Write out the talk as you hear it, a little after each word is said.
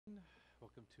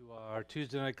To our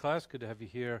Tuesday night class. Good to have you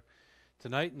here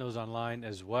tonight and those online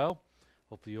as well.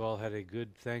 Hopefully you all had a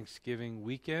good Thanksgiving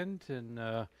weekend and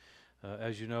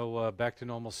as you know, back to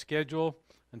normal schedule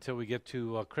until we get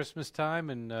to Christmas time,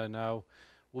 and now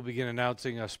we'll begin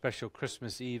announcing a special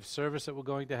Christmas Eve service that we're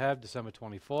going to have December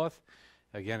 24th,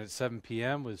 again at 7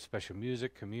 p.m. with special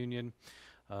music, communion,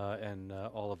 and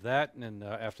all of that. And then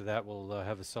after that we'll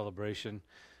have a celebration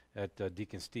at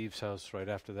Deacon Steve's house right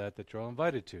after that you're all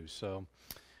invited to. So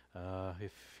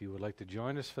if you would like to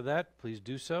join us for that, please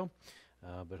do so.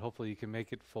 But hopefully you can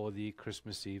make it for the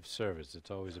Christmas Eve service. It's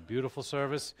always a beautiful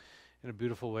service and a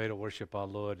beautiful way to worship our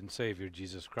Lord and Savior,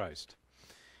 Jesus Christ.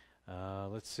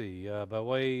 Let's see. By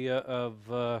way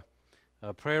of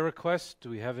prayer requests, do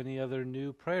we have any other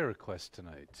new prayer requests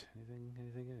tonight? Anything?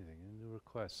 Any new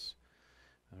requests?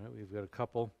 All right, we've got a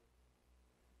couple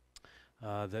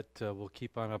that we'll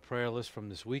keep on our prayer list from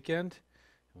this weekend.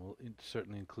 And we'll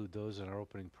certainly include those in our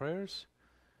opening prayers.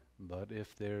 But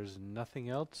if there's nothing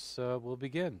else, we'll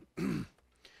begin.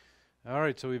 All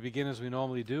right, so we begin as we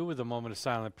normally do with a moment of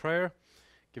silent prayer,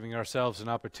 giving ourselves an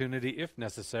opportunity, if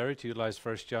necessary, to utilize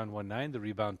 1 John 1:9, the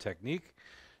rebound technique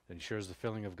that ensures the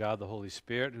filling of God, the Holy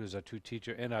Spirit, who is our true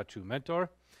teacher and our true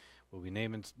mentor, where we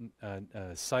name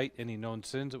and cite any known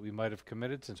sins that we might have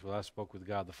committed since we last spoke with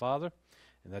God the Father,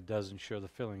 and that does ensure the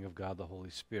filling of God the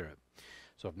Holy Spirit.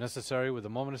 So if necessary, with a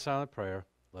moment of silent prayer,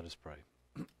 let us pray.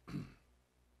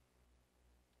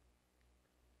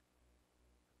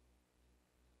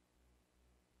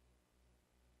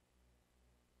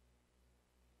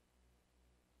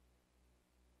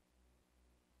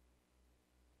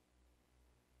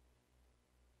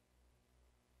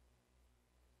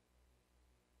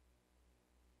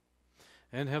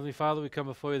 And Heavenly Father, we come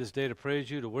before you this day to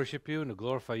praise you, to worship you, and to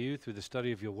glorify you through the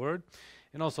study of your word,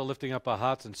 and also lifting up our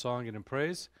hearts in song and in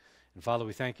praise. And Father,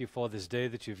 we thank you for this day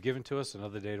that you've given to us,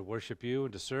 another day to worship you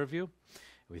and to serve you.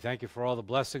 And we thank you for all the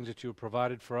blessings that you have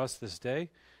provided for us this day,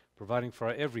 providing for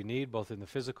our every need, both in the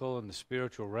physical and the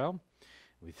spiritual realm.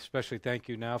 We especially thank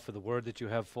you now for the word that you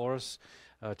have for us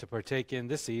to partake in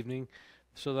this evening,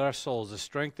 so that our souls are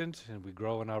strengthened and we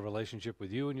grow in our relationship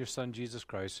with you and your Son, Jesus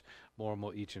Christ, more and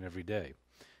more each and every day.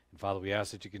 And Father, we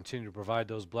ask that you continue to provide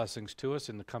those blessings to us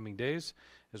in the coming days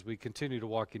as we continue to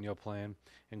walk in your plan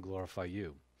and glorify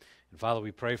you. And Father,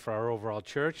 we pray for our overall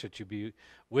church, that you be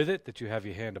with it, that you have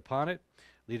your hand upon it,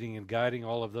 leading and guiding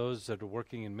all of those that are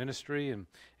working in ministry, and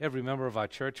every member of our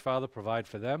church, Father, provide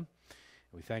for them.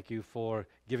 We thank you for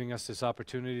giving us this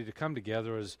opportunity to come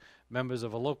together as members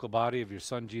of a local body of your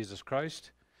Son, Jesus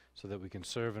Christ, so that we can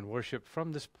serve and worship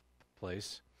from this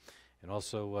place, and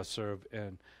also serve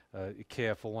and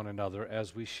care for one another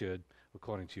as we should,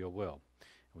 according to your will.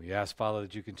 And we ask, Father,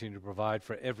 that you continue to provide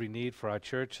for every need for our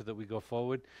church, so that we go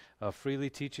forward freely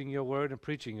teaching your word and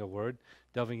preaching your word,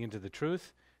 delving into the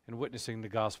truth and witnessing the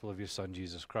gospel of your Son,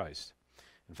 Jesus Christ.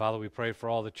 And Father, we pray for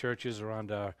all the churches around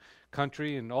our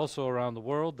country and also around the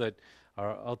world that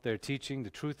are out there teaching the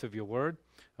truth of your word,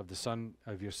 of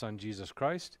your Son Jesus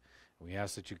Christ. And we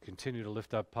ask that you continue to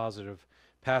lift up positive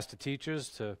pastor teachers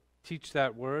to teach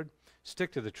that word,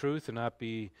 stick to the truth, and not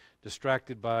be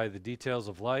distracted by the details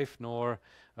of life, nor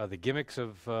the gimmicks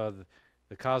of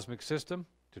the cosmic system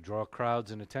to draw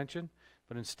crowds and attention,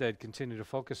 but instead continue to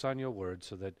focus on your word,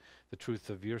 so that the truth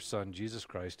of your Son Jesus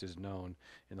Christ is known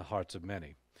in the hearts of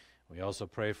many. We also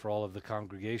pray for all of the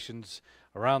congregations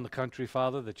around the country,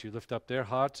 Father, that you lift up their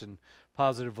hearts and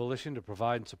positive volition to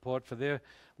provide and support for their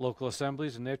local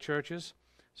assemblies and their churches,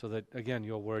 so that, again,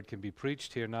 your word can be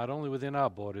preached here not only within our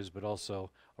borders, but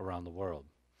also around the world.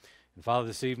 And Father,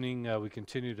 this evening we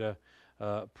continue to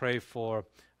pray for,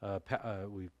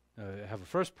 we have a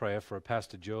first prayer for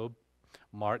Pastor Job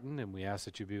Martin, and we ask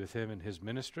that you be with him in his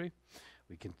ministry.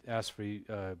 We can ask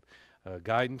for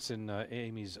guidance in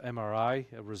Amy's MRI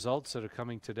results that are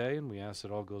coming today, and we ask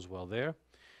that all goes well there.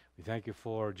 We thank you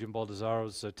for Jim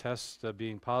Baldazzaro's test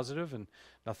being positive and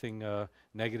nothing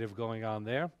negative going on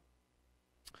there.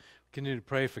 We continue to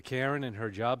pray for Karen and her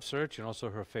job search and also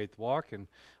her faith walk, and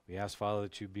we ask, Father,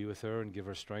 that you be with her and give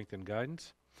her strength and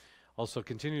guidance. Also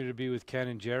continue to be with Ken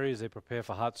and Jerry as they prepare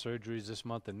for heart surgeries this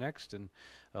month and next, and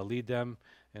lead them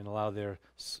and allow their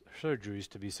surgeries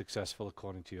to be successful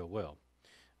according to your will.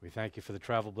 We thank you for the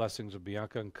travel blessings of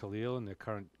Bianca and Khalil in their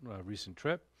current recent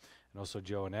trip, and also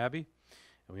Joe and Abby.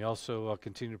 And we also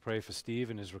continue to pray for Steve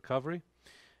and his recovery,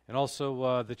 and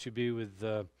also that you be with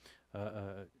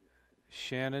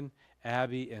Shannon,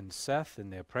 Abby, and Seth in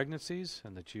their pregnancies,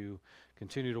 and that you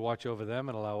continue to watch over them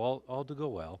and allow all to go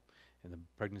well, and the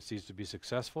pregnancies to be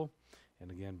successful, And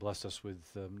again, bless us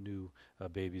with new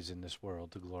babies in this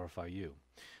world to glorify you.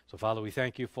 So, Father, we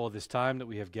thank you for this time that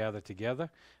we have gathered together.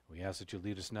 We ask that you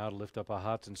lead us now to lift up our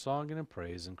hearts in song and in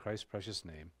praise in Christ's precious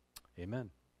name. Amen.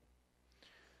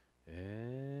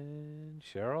 And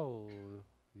Cheryl, you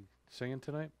singing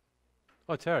tonight?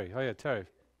 Oh, Terry. Oh, yeah, Terry.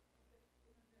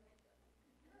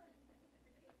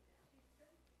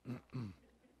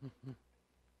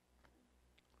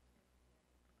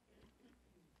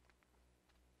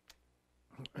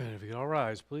 And if you could all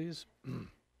rise, please.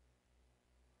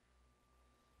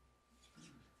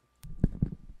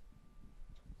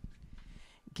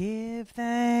 Give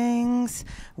thanks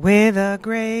with a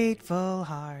grateful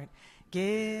heart.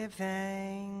 Give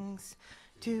thanks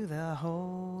to the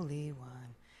Holy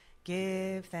One.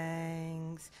 Give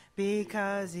thanks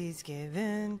because he's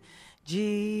given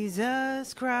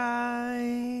Jesus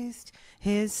Christ,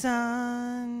 his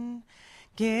Son.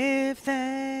 Give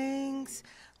thanks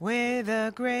with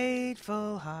a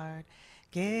grateful heart.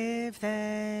 Give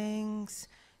thanks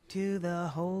to the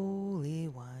Holy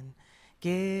One.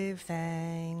 Give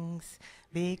thanks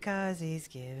because he's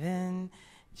given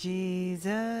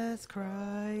Jesus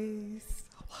Christ.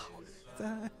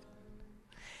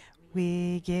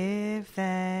 We give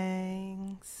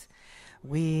thanks.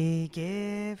 We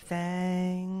give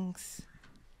thanks.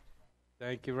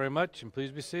 Thank you very much, and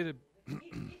please be seated.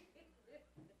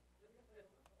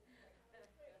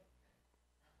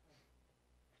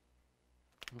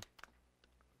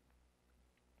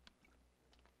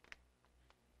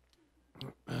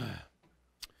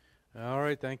 All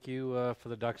right, thank you for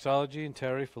the doxology, and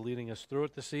Terry for leading us through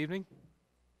it this evening.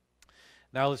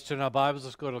 Now let's turn our Bibles.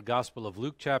 Let's go to the Gospel of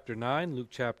Luke chapter 9. Luke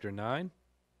chapter 9.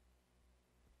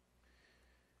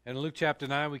 And in Luke chapter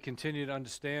 9, we continue to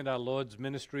understand our Lord's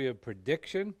ministry of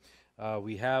prediction.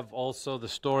 We have also the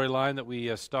storyline that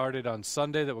we started on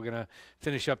Sunday that we're going to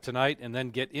finish up tonight and then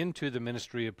get into the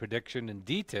ministry of prediction in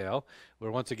detail,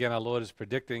 where once again our Lord is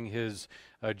predicting his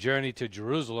journey to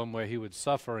Jerusalem where he would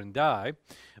suffer and die.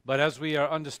 But as we are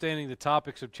understanding the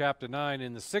topics of chapter 9,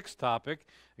 in the sixth topic,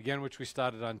 again, which we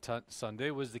started on Sunday,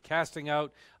 was the casting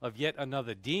out of yet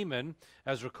another demon,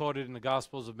 as recorded in the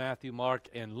Gospels of Matthew, Mark,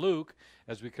 and Luke,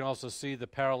 as we can also see the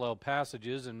parallel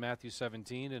passages in Matthew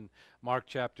 17 and Mark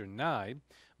chapter 9.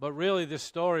 But really, this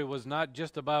story was not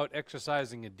just about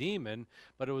exorcising a demon,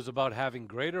 but it was about having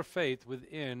greater faith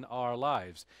within our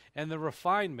lives and the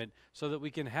refinement so that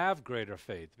we can have greater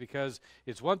faith. Because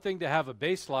it's one thing to have a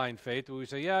baseline faith where we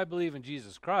say, yeah, I believe in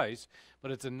Jesus Christ,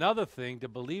 but it's another thing to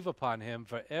believe upon him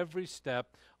for every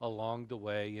step along the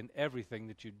way in everything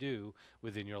that you do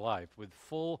within your life with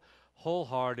full,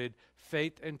 wholehearted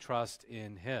faith and trust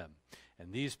in him.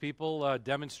 And these people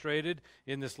demonstrated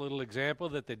in this little example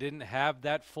that they didn't have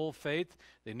that full faith.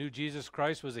 They knew Jesus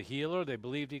Christ was a healer. They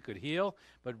believed he could heal.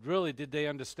 But really, did they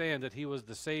understand that he was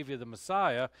the Savior, the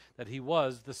Messiah, that he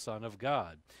was the Son of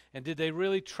God? And did they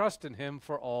really trust in him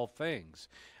for all things?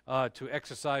 To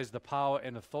exercise the power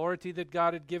and authority that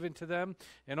God had given to them,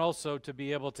 and also to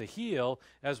be able to heal,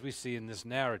 as we see in this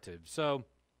narrative. So,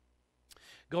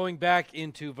 going back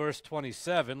into verse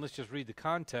 27, let's just read the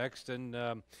context, and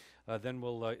then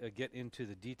we'll get into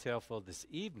the detail for this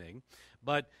evening.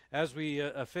 But as we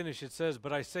finish, it says,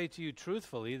 "But I say to you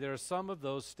truthfully, there are some of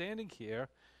those standing here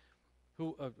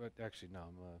who..." actually, no,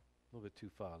 I'm a little bit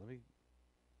too far. Where do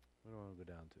I want to go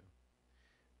down to?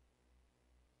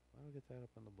 Why do I get that up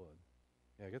on the board?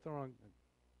 Yeah, I get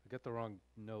the wrong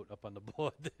note up on the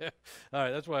board there. All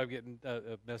right, that's why I'm getting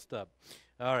messed up.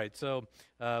 All right, so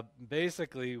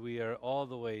basically we are all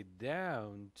the way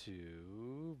down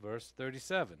to verse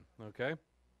 37, okay?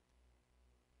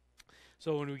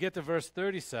 So when we get to verse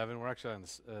 37, we're actually on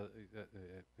this,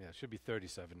 it should be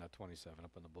 37, not 27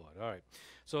 up on the board. All right,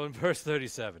 so in verse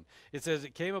 37, it says,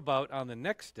 "It came about on the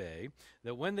next day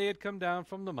that when they had come down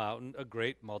from the mountain, a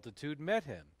great multitude met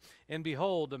him. And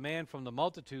behold, a man from the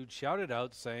multitude shouted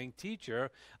out, saying,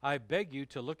 'Teacher, I beg you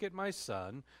to look at my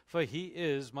son, for he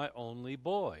is my only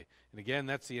boy.'" And again,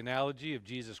 that's the analogy of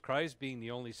Jesus Christ being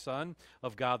the only Son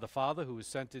of God the Father who was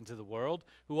sent into the world,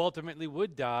 who ultimately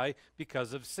would die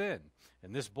because of sin.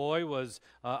 And this boy was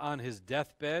on his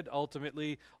deathbed,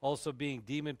 ultimately also being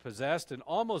demon-possessed and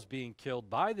almost being killed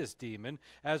by this demon,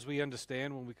 as we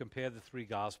understand when we compare the three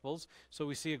Gospels. So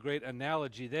we see a great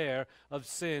analogy there of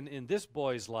sin in this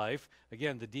boy's life,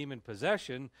 again, the demon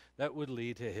possession that would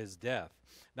lead to his death.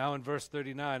 Now in verse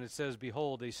 39 it says,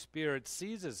 "Behold, a spirit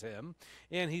seizes him,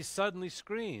 and he suddenly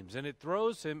screams, and it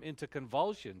throws him into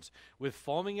convulsions, with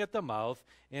foaming at the mouth,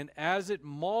 and as it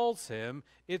mauls him,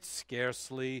 it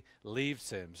scarcely leaves leaves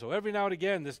him. So every now and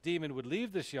again, this demon would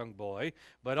leave this young boy,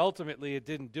 but ultimately it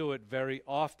didn't do it very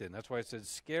often. That's why it says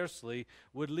scarcely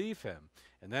would leave him.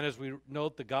 And then as we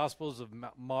note the Gospels of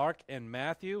Mark and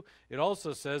Matthew, it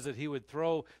also says that he would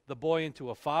throw the boy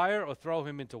into a fire or throw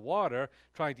him into water,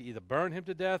 trying to either burn him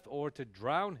to death or to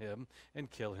drown him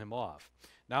and kill him off.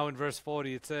 Now in verse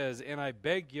 40 it says, and I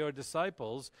begged your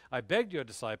disciples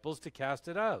to cast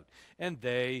it out, and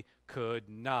they could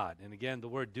not. And again, the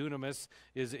word dunamis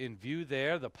is in view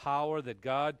there, the power that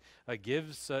God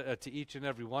gives to each and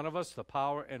every one of us, the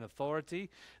power and authority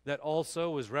that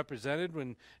also was represented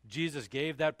when Jesus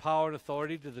gave that power and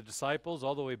authority to the disciples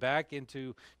all the way back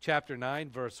into chapter 9,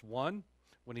 verse 1.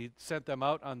 When he sent them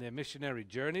out on their missionary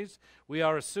journeys. We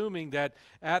are assuming that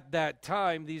at that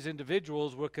time these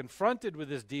individuals were confronted with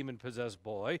this demon-possessed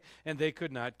boy and they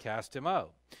could not cast him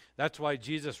out. That's why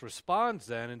Jesus responds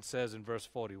then and says in verse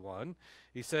 41,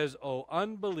 he says, O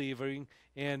unbelieving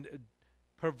and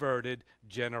perverted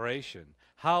generation,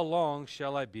 how long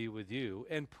shall I be with you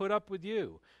and put up with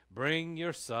you? Bring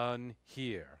your son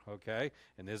here, okay?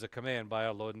 And there's a command by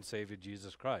our Lord and Savior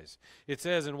Jesus Christ. It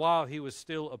says, and while he was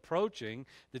still approaching,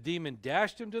 the demon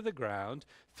dashed him to the ground,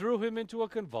 threw him into a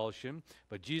convulsion,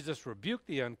 but Jesus rebuked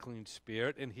the unclean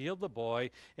spirit and healed the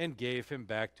boy and gave him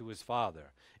back to his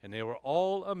father. And they were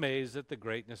all amazed at the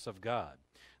greatness of God.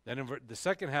 Then in the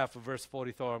second half of verse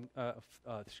 43,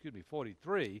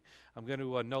 I'm going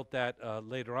to note that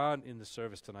later on in the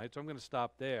service tonight. So I'm going to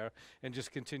stop there and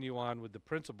just continue on with the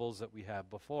principles that we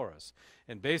have before us.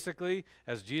 And basically,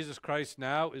 as Jesus Christ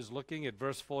now is looking at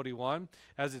verse 41,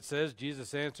 as it says,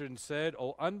 Jesus answered and said,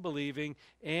 O unbelieving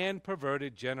and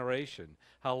perverted generation,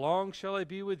 how long shall I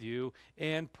be with you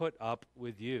and put up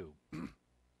with you?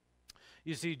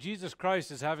 You see, Jesus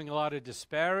Christ is having a lot of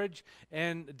disparage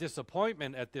and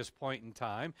disappointment at this point in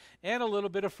time, and a little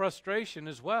bit of frustration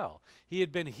as well. He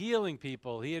had been healing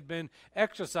people. He had been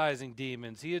exorcising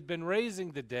demons. He had been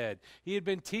raising the dead. He had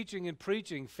been teaching and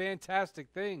preaching fantastic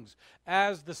things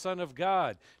as the Son of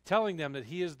God, telling them that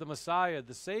he is the Messiah,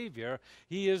 the Savior.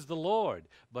 He is the Lord.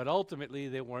 But ultimately,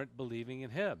 they weren't believing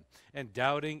in him, and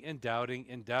doubting and doubting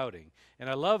and doubting. And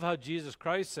I love how Jesus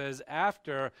Christ says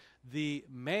after the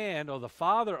man or the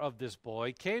father of this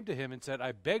boy came to him and said,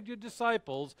 I begged your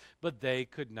disciples, but they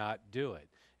could not do it.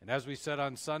 And as we said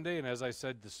on Sunday, and as I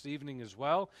said this evening as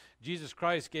well, Jesus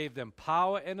Christ gave them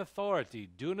power and authority,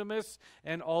 dunamis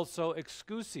and also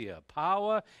exousia,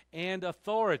 power and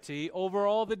authority over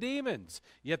all the demons,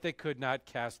 yet they could not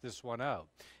cast this one out.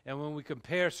 And when we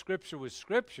compare Scripture with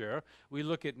Scripture, we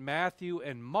look at Matthew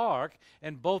and Mark,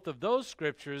 and both of those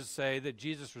Scriptures say that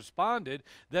Jesus responded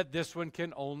that this one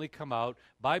can only come out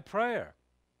by prayer.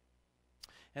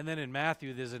 And then in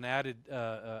Matthew, there's an added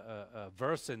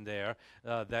verse in there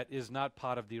that is not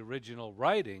part of the original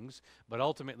writings, but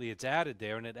ultimately it's added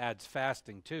there, and it adds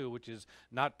fasting too, which is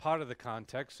not part of the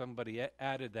context. Somebody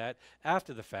added that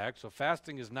after the fact. So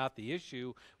fasting is not the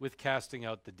issue with casting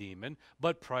out the demon,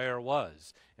 but prayer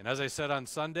was. And as I said on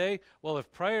Sunday, well,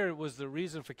 if prayer was the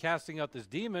reason for casting out this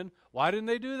demon, why didn't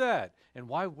they do that? And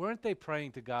why weren't they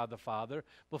praying to God the Father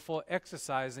before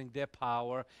exercising their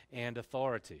power and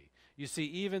authority? You see,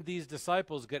 even these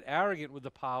disciples get arrogant with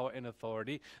the power and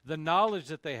authority, the knowledge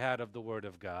that they had of the Word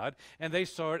of God, and they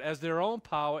saw it as their own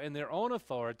power and their own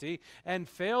authority, and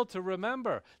failed to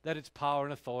remember that it's power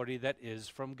and authority that is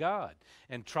from God.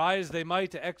 And try as they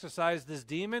might to exorcise this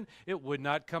demon, it would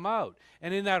not come out.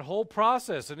 And in that whole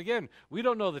process, and again, we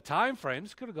don't know the time frame,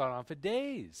 this could have gone on for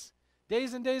days.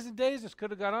 Days and days and days this could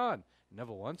have gone on.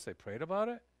 Never once they prayed about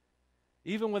it.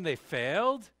 Even when they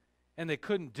failed, and they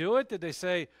couldn't do it, did they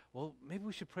say, well, maybe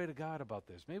we should pray to God about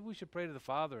this. Maybe we should pray to the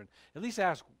Father and at least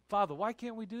ask, Father, why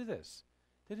can't we do this?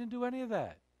 They didn't do any of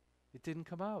that. It didn't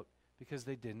come out because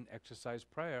they didn't exercise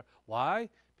prayer. Why?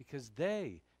 Because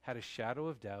they had a shadow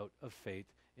of doubt of faith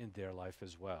in their life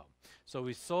as well. So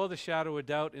we saw the shadow of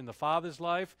doubt in the Father's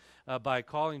life by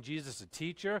calling Jesus a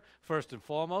teacher, first and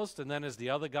foremost, and then as the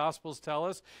other Gospels tell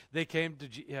us, he came to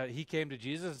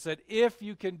Jesus and said, if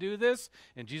you can do this,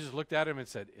 and Jesus looked at him and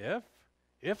said,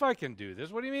 if I can do this?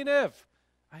 What do you mean if?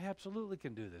 I absolutely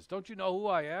can do this. Don't you know who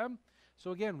I am?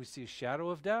 So again, we see a shadow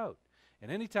of doubt. And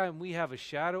anytime we have a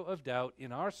shadow of doubt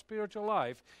in our spiritual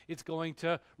life, it's going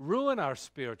to ruin our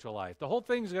spiritual life. The whole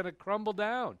thing's going to crumble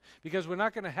down because we're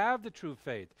not going to have the true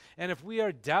faith. And if we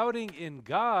are doubting in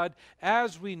God,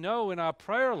 as we know in our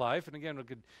prayer life, and again, we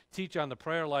could teach on the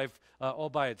prayer life all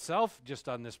by itself just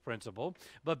on this principle,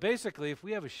 but basically, if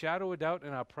we have a shadow of doubt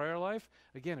in our prayer life,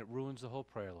 again, it ruins the whole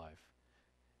prayer life.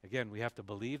 Again, we have to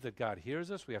believe that God hears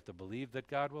us. We have to believe that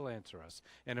God will answer us.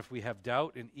 And if we have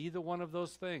doubt in either one of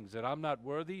those things, that I'm not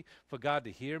worthy for God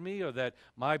to hear me, or that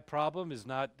my problem is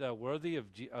not worthy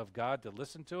of God to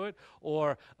listen to it,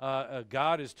 or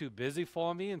God is too busy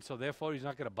for me, and so therefore he's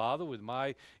not going to bother with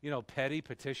my, petty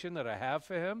petition that I have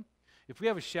for him. If we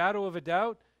have a shadow of a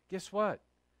doubt, guess what?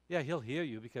 Yeah, he'll hear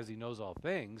you because he knows all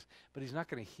things, but he's not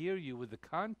going to hear you with the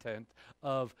content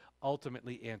of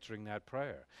ultimately answering that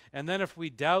prayer. And then if we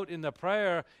doubt in the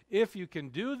prayer, if you can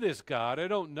do this, God, I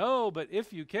don't know, but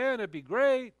if you can, it'd be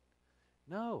great.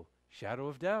 No, shadow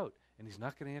of doubt. And he's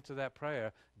not going to answer that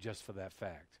prayer just for that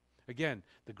fact. Again,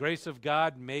 the grace of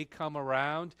God may come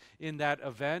around in that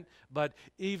event, but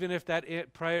even if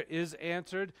that prayer is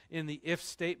answered in the if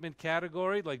statement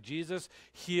category, like Jesus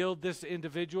healed this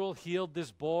individual, healed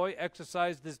this boy,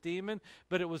 exorcised this demon,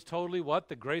 but it was totally what?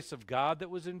 The grace of God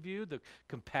that was in view, the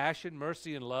compassion,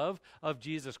 mercy, and love of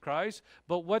Jesus Christ.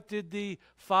 But what did the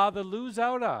Father lose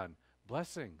out on?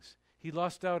 Blessings. He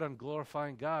lost out on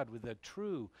glorifying God with a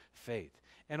true faith.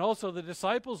 And also the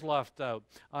disciples lost out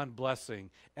on blessing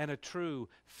and a true,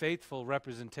 faithful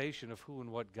representation of who and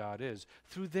what God is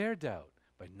through their doubt,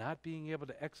 by not being able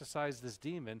to exorcise this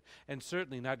demon, and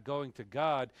certainly not going to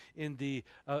God in the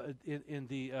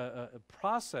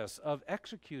process of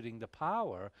executing the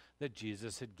power that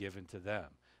Jesus had given to them.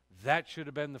 That should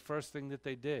have been the first thing that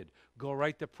they did. Go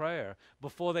right to prayer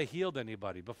before they healed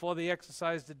anybody, before they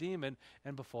exorcised the demon,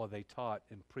 and before they taught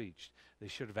and preached. They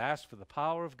should have asked for the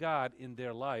power of God in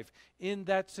their life in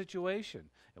that situation.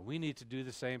 And we need to do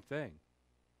the same thing.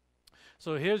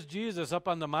 So here's Jesus up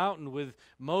on the mountain with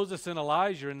Moses and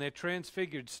Elijah in their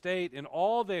transfigured state in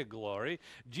all their glory.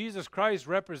 Jesus Christ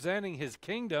representing his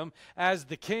kingdom as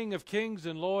the King of Kings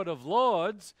and Lord of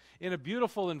Lords in a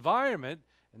beautiful environment.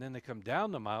 And then they come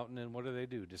down the mountain, and what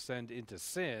do? Descend into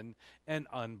sin and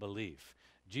unbelief.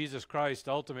 Jesus Christ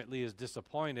ultimately is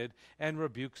disappointed and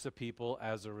rebukes the people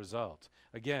as a result.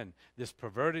 Again, this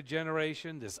perverted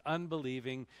generation, this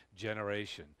unbelieving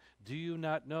generation. Do you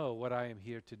not know what I am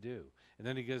here to do? And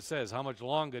then he says, how much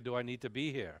longer do I need to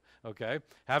be here? Okay?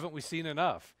 Haven't we seen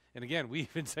enough? And again, we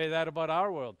even say that about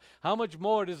our world. How much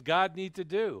more does God need to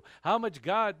do? How much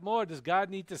more does God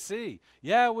need to see?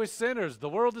 Yeah, we're sinners. The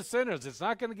world is sinners. It's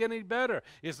not going to get any better.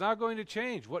 It's not going to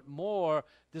change. What more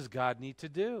does God need to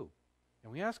do?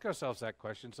 And we ask ourselves that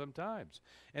question sometimes.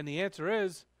 And the answer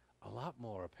is a lot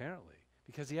more, apparently,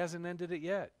 because he hasn't ended it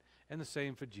yet. And the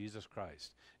same for Jesus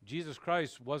Christ. Jesus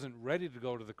Christ wasn't ready to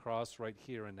go to the cross right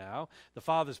here and now. The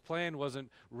Father's plan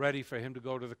wasn't ready for him to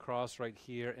go to the cross right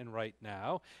here and right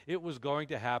now. It was going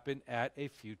to happen at a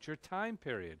future time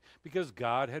period because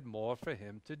God had more for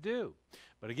him to do.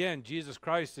 But again, Jesus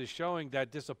Christ is showing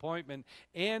that disappointment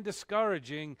and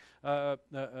discouraging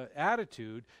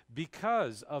attitude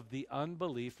because of the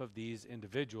unbelief of these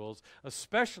individuals,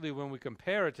 especially when we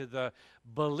compare it to the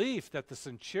belief that the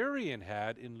centurion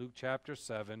had in Luke chapter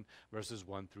 7, verses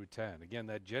 1 through 10. Again,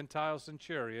 that Gentile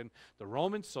centurion, the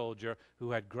Roman soldier,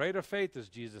 who had greater faith, as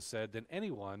Jesus said, than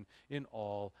anyone in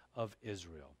all of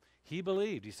Israel. He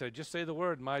believed. He said, just say the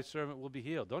word, and my servant will be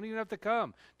healed. Don't even have to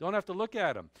come. Don't have to look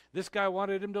at him. This guy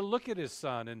wanted him to look at his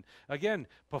son and, again,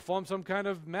 perform some kind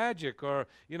of magic or,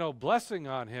 blessing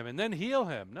on him and then heal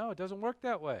him. No, it doesn't work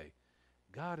that way.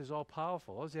 God is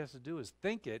all-powerful. All he has to do is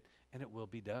think it, and it will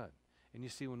be done. And you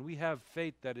see, when we have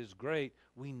faith that is great,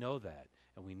 we know that.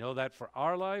 And we know that for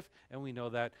our life, and we know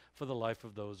that for the life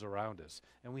of those around us.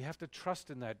 And we have to trust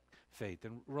in that faith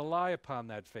and rely upon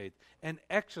that faith and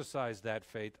exercise that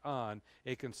faith on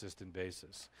a consistent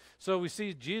basis. So we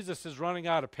see Jesus is running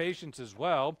out of patience as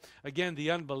well. Again,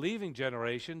 the unbelieving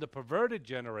generation, the perverted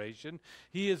generation,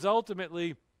 he is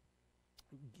ultimately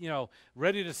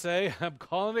ready to say, I'm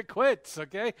calling it quits,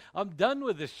 okay? I'm done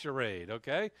with this charade,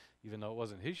 okay? Even though it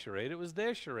wasn't his charade, it was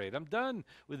their charade. I'm done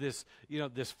with this,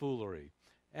 this foolery.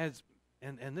 And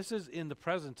this is in the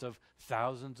presence of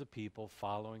thousands of people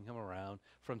following him around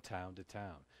from town to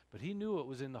town. But he knew it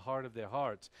was in the heart of their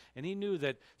hearts. And he knew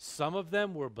that some of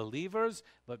them were believers,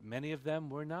 but many of them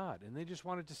were not. And they just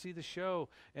wanted to see the show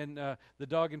and the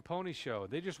dog and pony show.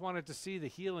 They just wanted to see the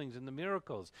healings and the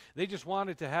miracles. They just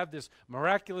wanted to have this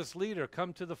miraculous leader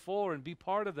come to the fore and be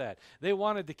part of that. They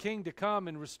wanted the king to come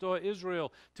and restore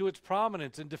Israel to its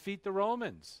prominence and defeat the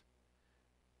Romans.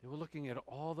 They were looking at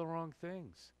all the wrong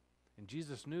things. And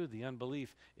Jesus knew the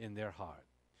unbelief in their heart.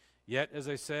 Yet, as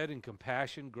I said, in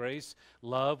compassion, grace,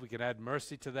 love, we can add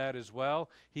mercy to that as well.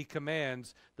 He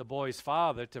commands the boy's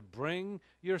father to bring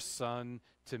your son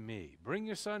to me. Bring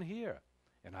your son here,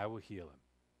 and I will heal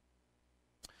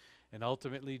him. And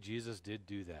ultimately, Jesus did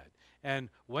do that. And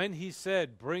when he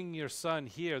said, bring your son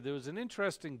here, there was an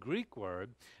interesting Greek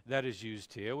word that is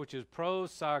used here, which is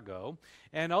prosago.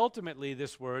 And ultimately,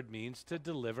 this word means to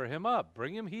deliver him up.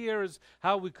 Bring him here is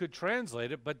how we could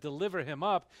translate it, but deliver him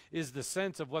up is the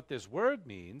sense of what this word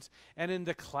means. And in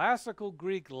the classical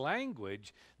Greek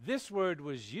language, this word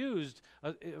was used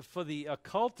for the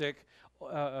occultic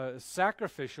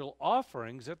sacrificial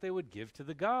offerings that they would give to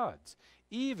the gods.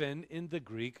 Even in the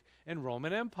Greek and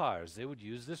Roman empires, they would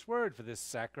use this word for this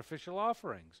sacrificial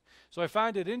offerings. So I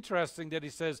find it interesting that he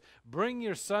says, bring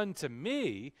your son to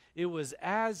me. It was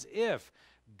as if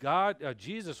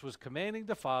Jesus was commanding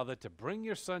the Father to bring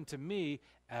your son to me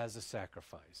as a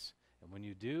sacrifice. And when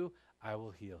you do, I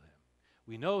will heal him.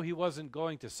 We know he wasn't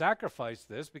going to sacrifice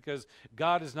this because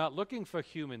God is not looking for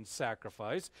human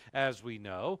sacrifice, as we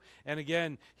know. And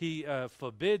again, he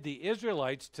forbid the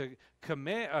Israelites to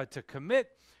commit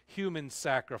human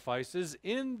sacrifices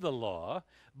in the law.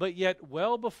 But yet,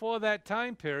 well before that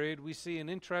time period, we see an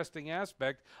interesting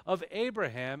aspect of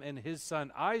Abraham and his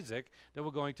son Isaac that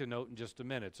we're going to note in just a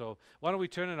minute. So why don't we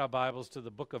turn in our Bibles to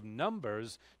the book of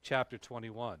Numbers, chapter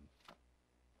 21.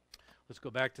 Let's go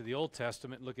back to the Old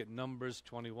Testament and look at Numbers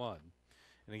 21.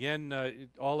 And again,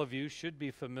 all of you should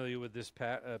be familiar with this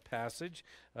passage.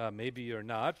 Maybe you're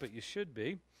not, but you should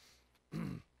be.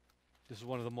 This is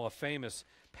one of the more famous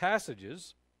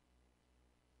passages.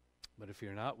 But if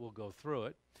you're not, we'll go through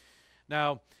it.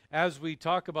 Now, as we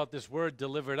talk about this word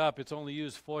delivered up, it's only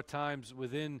used 4 times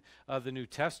within the New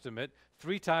Testament,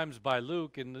 3 times by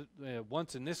Luke, and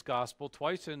once in this gospel,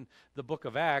 twice in the book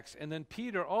of Acts, and then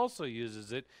Peter also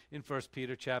uses it in 1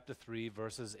 Peter chapter 3,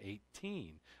 verses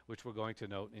 18, which we're going to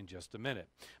note in just a minute.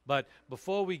 But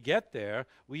before we get there,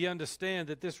 we understand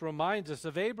that this reminds us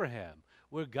of Abraham,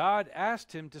 where God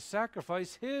asked him to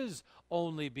sacrifice his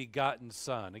only begotten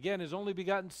son. Again, his only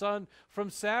begotten son from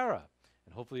Sarah.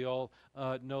 And hopefully you all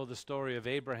know the story of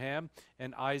Abraham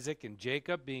and Isaac and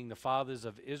Jacob being the fathers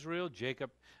of Israel,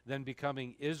 Jacob then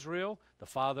becoming Israel, the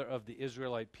father of the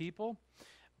Israelite people.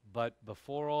 But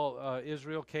before all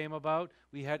Israel came about,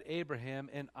 we had Abraham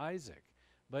and Isaac.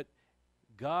 But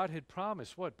God had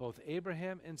promised what? Both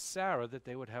Abraham and Sarah that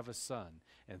they would have a son.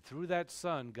 And through that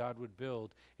son, God would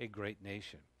build a great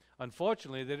nation.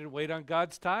 Unfortunately, they didn't wait on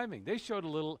God's timing. They showed a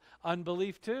little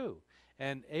unbelief too.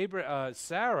 And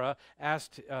Sarah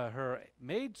asked her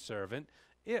maidservant,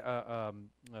 what's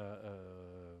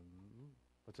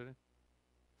her name?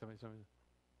 Somebody.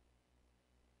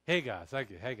 Hagar,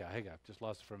 thank you, Hagar, just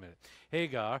lost it for a minute.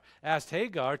 Hagar asked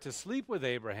Hagar to sleep with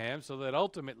Abraham so that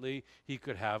ultimately he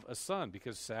could have a son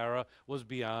because Sarah was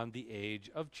beyond the age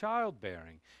of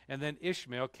childbearing. And then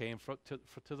Ishmael came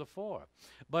to the fore.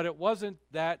 But it wasn't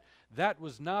that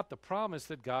was not the promise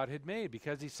that God had made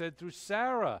because he said through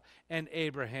Sarah and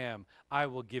Abraham, I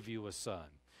will give you a son.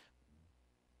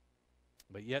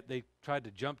 But yet they tried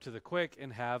to jump to the quick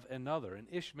and have another. And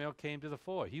Ishmael came to the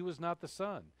fore. He was not the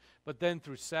son. But then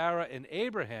through Sarah and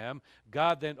Abraham,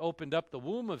 God then opened up the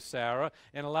womb of Sarah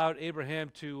and allowed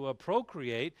Abraham to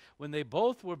procreate when they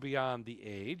both were beyond the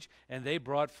age. And they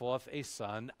brought forth a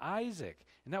son, Isaac.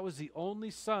 And that was the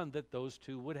only son that those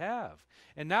two would have.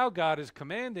 And now God is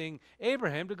commanding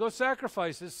Abraham to go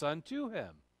sacrifice his son to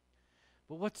him.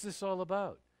 But what's this all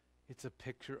about? It's a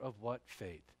picture of what?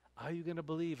 Faith. Are you going to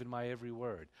believe in my every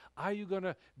word? Are you going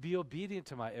to be obedient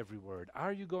to my every word?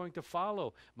 Are you going to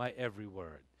follow my every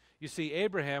word? You see,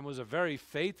 Abraham was a very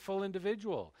faithful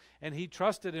individual, and he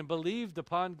trusted and believed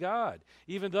upon God,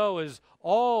 even though, as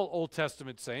all Old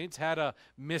Testament saints, had a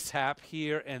mishap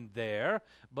here and there,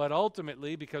 but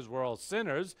ultimately, because we're all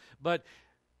sinners, but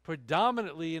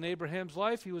predominantly in Abraham's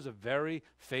life, he was a very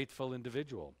faithful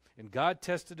individual. And God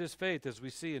tested his faith, as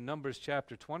we see in Numbers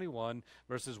chapter 21,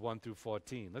 verses 1 through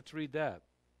 14. Let's read that.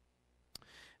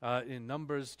 In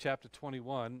Numbers chapter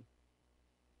 21.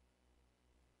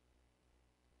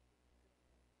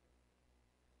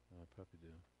 I probably do.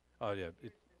 Oh, yeah.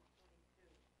 It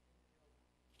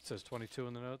says 22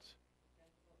 in the notes?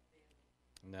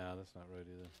 No, that's not right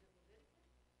either.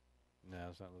 No,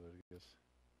 that's not Leviticus.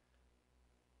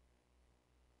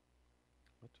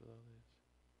 What's with all these?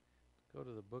 Go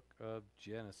to the book of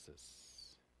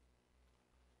Genesis.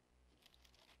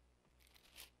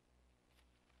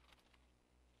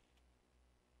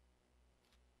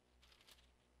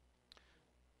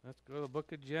 Let's go to the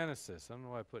book of Genesis. I don't know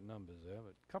why I put numbers there,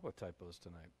 but a couple of typos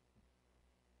tonight.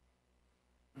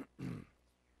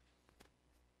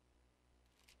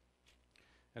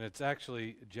 And it's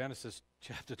actually Genesis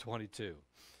chapter 22.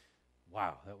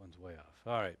 Wow, that one's way off.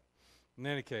 All right. In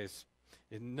any case,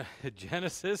 in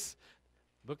Genesis,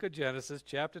 book of Genesis,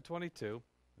 chapter 22,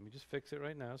 Let me just fix it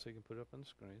right now so you can put it up on the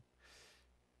screen.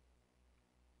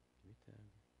 Give me time.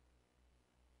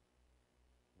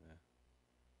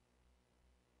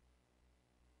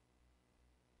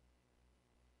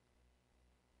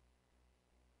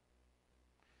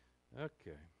 Yeah.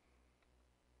 Okay.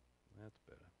 That's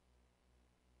better.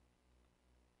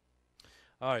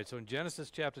 All right, so in Genesis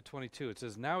chapter 22, it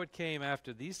says, "Now it came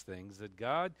after these things that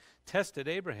God tested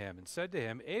Abraham and said to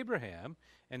him, 'Abraham,'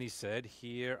 and he said,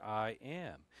 'Here I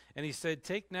am.' And he said,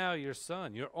 'Take now your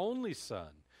son, your only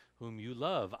son, whom you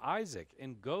love, Isaac,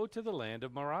 and go to the land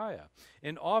of Moriah,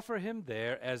 and offer him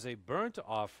there as a burnt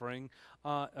offering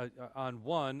on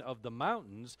one of the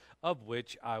mountains of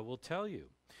which I will tell you.'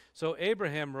 So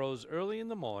Abraham rose early in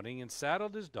the morning and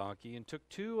saddled his donkey and took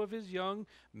 2 of his young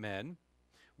men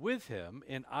with him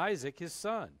and Isaac his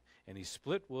son. And he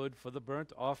split wood for the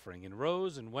burnt offering and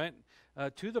rose and went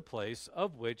to the place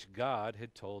of which God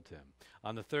had told him.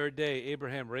 On the 3rd day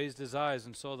Abraham raised his eyes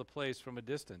and saw the place from a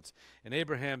distance. And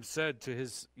Abraham said to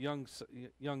his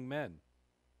young men,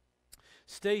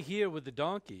 'Stay here with the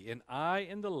donkey, and I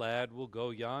and the lad will go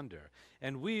yonder,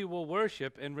 and we will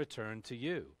worship and return to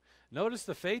you.'" Notice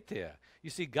the faith there.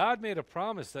 You see, God made a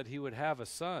promise that he would have a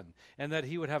son and that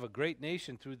he would have a great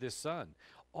nation through this son.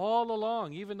 All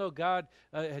along, even though God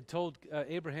had told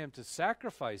Abraham to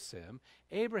sacrifice him,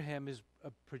 Abraham is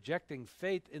projecting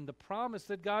faith in the promise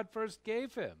that God first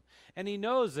gave him. And he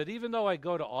knows that even though I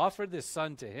go to offer this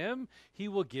son to him, he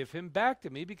will give him back to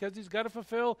me because he's got to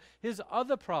fulfill his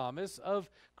other promise of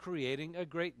creating a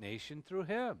great nation through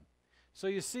him. So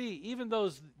you see, even though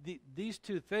these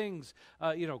two things,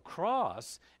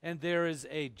 cross, and there is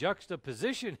a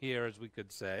juxtaposition here, as we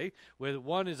could say, where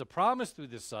one is a promise through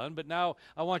the son, but now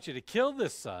I want you to kill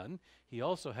this son, he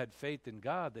also had faith in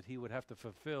God that he would have to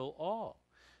fulfill all.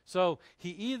 So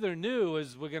he either knew,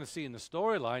 as we're going to see in the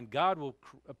storyline, God will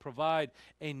provide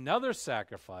another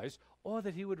sacrifice, or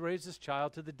that he would raise this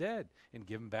child to the dead and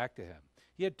give him back to him.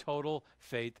 He had total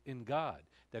faith in God,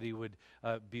 that he would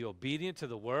be obedient to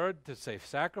the word to say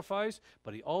sacrifice,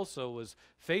 but he also was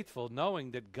faithful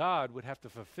knowing that God would have to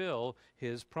fulfill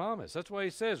his promise. That's why he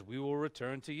says, "We will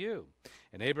return to you."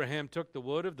 And Abraham took the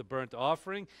wood of the burnt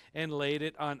offering and laid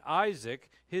it on Isaac,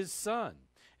 his son.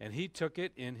 And he took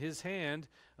it in his hand,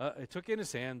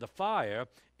 the fire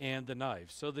and the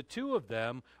knife. So the 2 of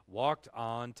them walked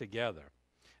on together.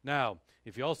 Now,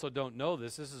 if you also don't know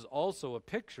this is also a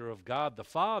picture of God the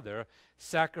Father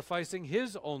sacrificing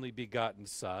his only begotten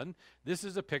Son. This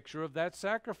is a picture of that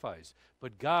sacrifice.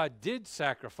 But God did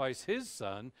sacrifice his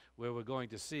son, where we're going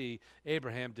to see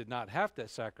Abraham did not have to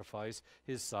sacrifice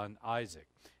his son Isaac.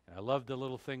 And I love the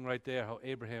little thing right there, how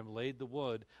Abraham laid the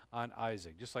wood on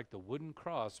Isaac, just like the wooden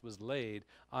cross was laid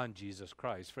on Jesus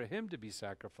Christ, for him to be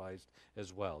sacrificed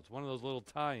as well. It's one of those little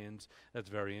tie-ins that's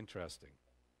very interesting.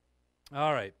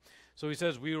 All right, so he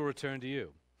says, "We will return to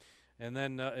you." And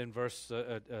then in verse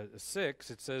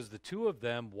 6, it says, "The 2 of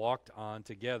them walked on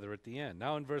together" at the end.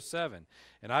 Now in verse 7,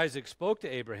 "And Isaac spoke to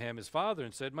Abraham his father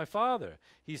and said, 'My father.'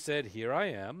 He said, 'Here I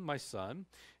am, my son.'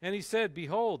 And he said,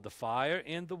 'Behold, the fire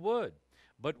and the wood,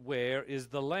 but where is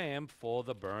the lamb for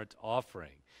the burnt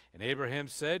offering?' And Abraham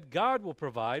said, 'God will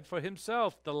provide for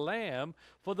himself the lamb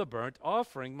for the burnt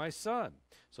offering, my son.'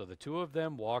 So the 2 of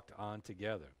them walked on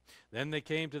together. Then they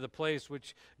came to the place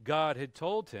which God had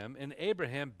told him, and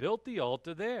Abraham built the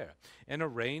altar there, and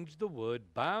arranged the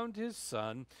wood, bound his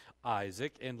son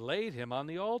Isaac, and laid him on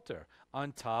the altar,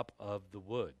 on top of the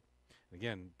wood."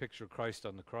 Again, picture Christ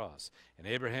on the cross. "And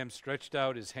Abraham stretched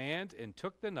out his hand and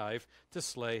took the knife to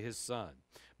slay his son.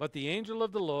 But the angel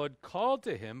of the Lord called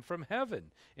to him from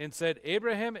heaven and said,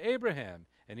 'Abraham, Abraham.'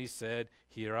 And he said,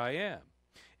 'Here I am.'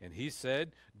 And he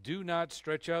said, 'Do not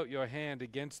stretch out your hand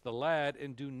against the lad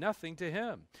and do nothing to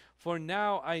him. For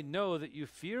now I know that you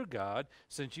fear God,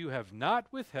 since you have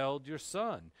not withheld your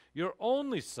son, your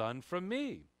only son, from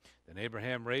me.' Then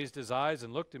Abraham raised his eyes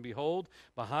and looked, and behold,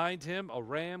 behind him a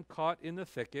ram caught in the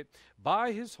thicket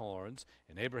by his horns.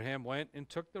 And Abraham went and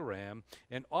took the ram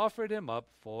and offered him up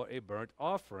for a burnt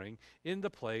offering in the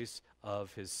place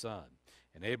of his son.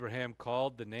 And Abraham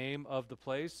called the name of the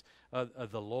place,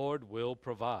 the Lord will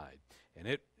provide. And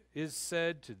it is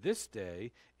said to this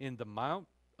day, in the mount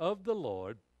of the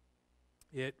Lord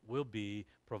it will be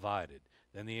provided.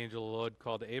 Then the angel of the Lord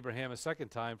called to Abraham a second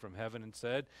time from heaven and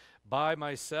said, 'By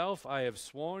myself I have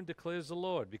sworn, declares the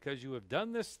Lord, because you have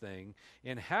done this thing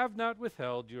and have not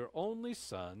withheld your only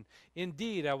son.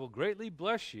 Indeed, I will greatly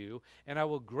bless you, and I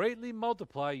will greatly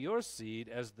multiply your seed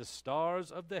as the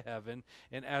stars of the heaven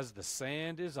and as the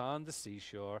sand is on the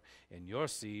seashore, and your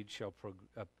seed shall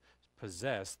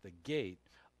possess the gate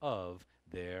of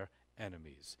their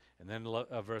enemies. And then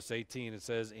verse 18, it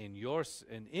says, in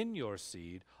your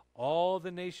seed all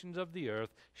the nations of the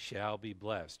earth shall be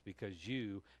blessed, because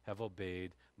you have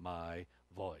obeyed my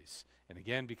voice. And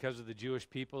again, because of the Jewish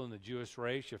people and the Jewish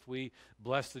race, if we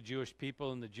bless the Jewish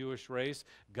people and the Jewish race,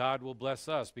 God will bless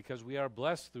us, because we are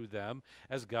blessed through them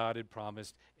as God had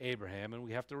promised Abraham, and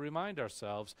we have to remind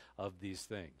ourselves of these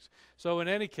things. So in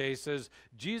any case, as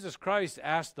Jesus Christ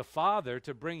asked the Father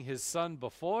to bring his Son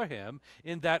before him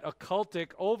in that occultic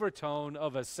overtone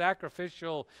of a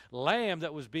sacrificial lamb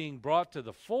that was being brought to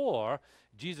the fore,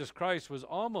 Jesus Christ was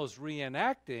almost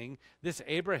reenacting this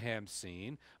Abraham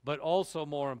scene, but also,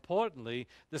 more importantly,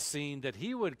 the scene that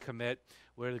he would commit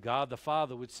where God the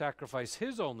Father would sacrifice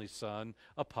his only Son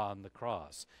upon the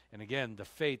cross. And again, the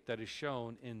faith that is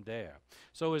shown in there.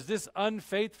 So as this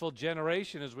unfaithful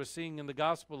generation, as we're seeing in the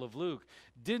Gospel of Luke,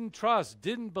 didn't trust,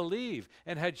 didn't believe,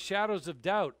 and had shadows of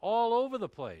doubt all over the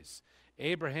place,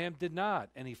 Abraham did not,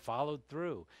 and he followed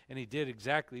through, and he did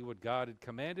exactly what God had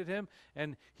commanded him,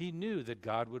 and he knew that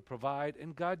God would provide,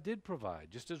 and God did provide,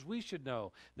 just as we should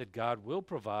know that God will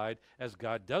provide, as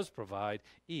God does provide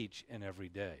each and every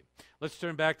day. Let's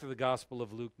turn back to the Gospel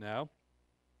of Luke now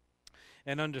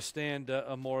and understand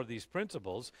more of these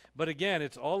principles. But again,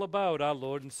 it's all about our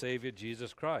Lord and Savior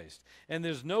Jesus Christ. And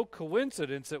there's no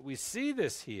coincidence that we see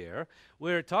this here,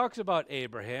 where it talks about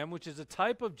Abraham, which is a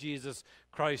type of Jesus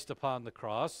Christ upon the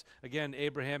cross. Again,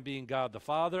 Abraham being God the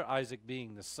Father, Isaac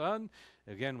being the Son.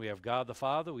 Again, we have God the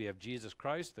Father, we have Jesus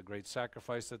Christ, the great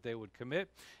sacrifice that they would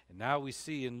commit. And now we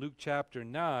see in Luke chapter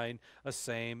 9 a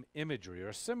same imagery, or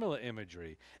a similar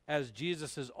imagery, as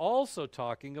Jesus is also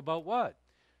talking about what?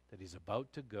 That he's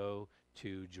about to go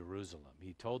to Jerusalem.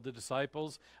 He told the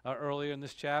disciples earlier in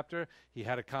this chapter, he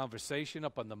had a conversation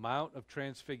up on the Mount of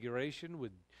Transfiguration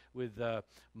with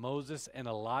Moses and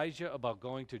Elijah about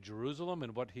going to Jerusalem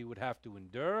and what he would have to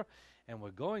endure. And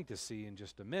we're going to see in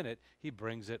just a minute, he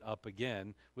brings it up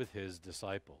again with his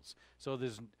disciples. So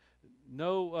there's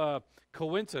no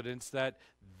coincidence that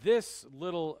this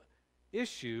little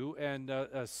issue and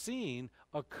a scene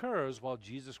occurs while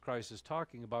Jesus Christ is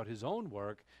talking about his own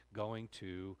work going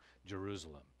to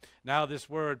Jerusalem. Now this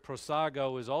word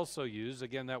prosago is also used,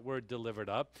 again that word delivered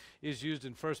up, is used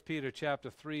in 1 Peter chapter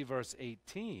 3 verse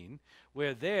 18,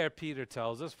 where there Peter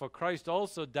tells us, for Christ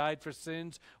also died for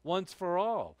sins once for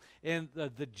all, and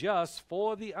the just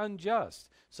for the unjust,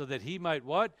 so that he might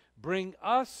what? Bring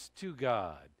us to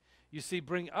God. You see,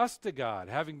 bring us to God,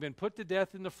 having been put to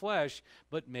death in the flesh,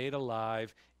 but made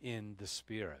alive in the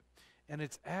Spirit. And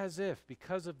it's as if,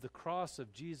 because of the cross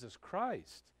of Jesus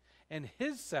Christ and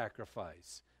his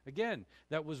sacrifice, again,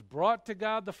 that was brought to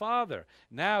God the Father,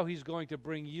 now he's going to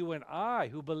bring you and I,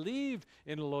 who believe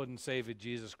in the Lord and Savior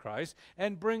Jesus Christ,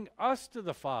 and bring us to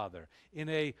the Father in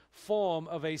a form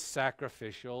of a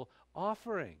sacrificial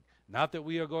offering. Not that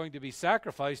we are going to be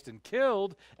sacrificed and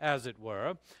killed, as it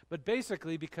were, but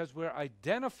basically because we're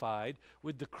identified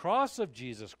with the cross of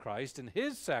Jesus Christ and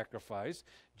his sacrifice,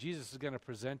 Jesus is going to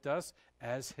present us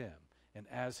as him and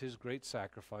as his great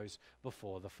sacrifice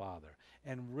before the Father.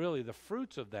 And really the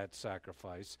fruits of that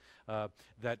sacrifice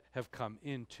that have come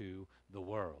into the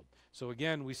world. So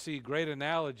again, we see great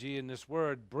analogy in this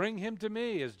word, bring him to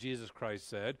me, as Jesus Christ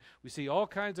said. We see all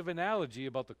kinds of analogy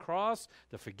about the cross,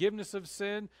 the forgiveness of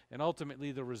sin, and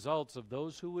ultimately the results of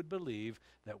those who would believe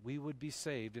that we would be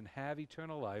saved and have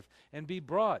eternal life and be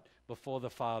brought before the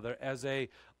Father as a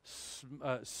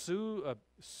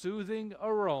soothing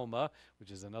aroma, which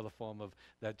is another form of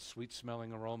that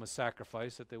sweet-smelling aroma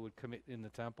sacrifice that they would commit in the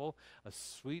temple, a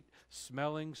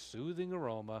sweet-smelling, soothing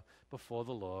aroma before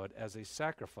the Lord as a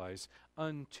sacrifice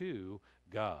unto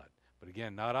God. But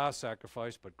again, not our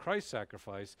sacrifice, but Christ's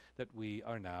sacrifice that we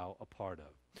are now a part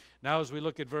of. Now as we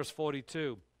look at verse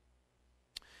 42,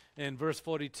 in verse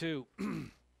 42,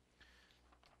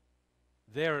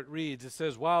 there it reads, it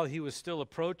says, while he was still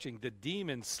approaching, the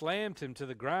demon slammed him to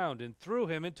the ground and threw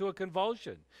him into a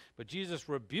convulsion. But Jesus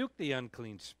rebuked the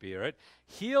unclean spirit,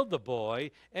 healed the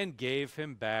boy, and gave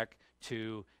him back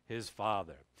to his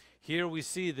father. Here we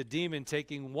see the demon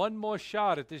taking one more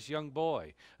shot at this young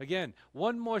boy. Again,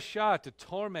 one more shot to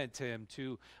torment him,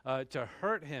 to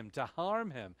hurt him, to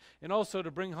harm him, and also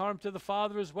to bring harm to the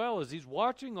father as well as he's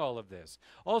watching all of this.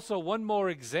 Also, one more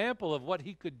example of what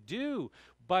he could do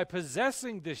by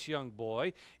possessing this young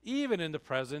boy, even in the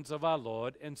presence of our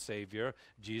Lord and Savior,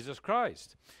 Jesus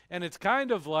Christ. And it's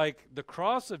kind of like the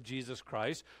cross of Jesus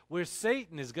Christ, where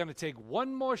Satan is going to take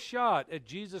one more shot at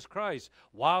Jesus Christ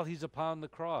while he's upon the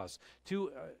cross,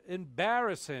 to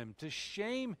embarrass him, to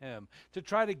shame him, to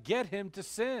try to get him to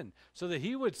sin, so that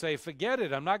he would say, forget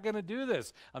it, I'm not going to do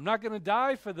this. I'm not going to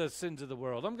die for the sins of the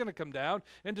world. I'm going to come down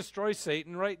and destroy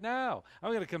Satan right now.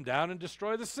 I'm going to come down and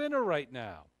destroy the sinner right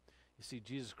now. You see,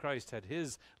 Jesus Christ had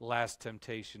his last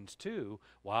temptations too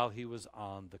while he was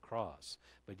on the cross.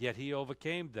 But yet he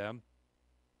overcame them.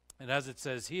 And as it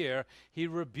says here, he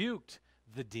rebuked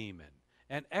the demon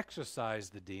and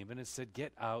exorcised the demon and said,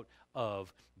 get out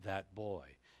of that boy.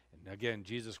 And again,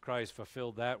 Jesus Christ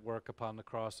fulfilled that work upon the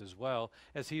cross as well,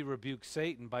 as he rebuked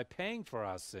Satan by paying for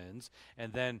our sins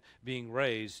and then being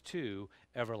raised to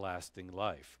everlasting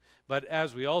life. But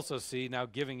as we also see, now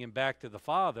giving him back to the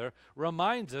Father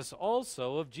reminds us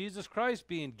also of Jesus Christ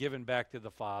being given back to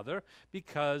the Father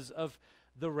because of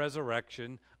the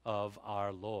resurrection of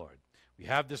our Lord. We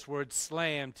have this word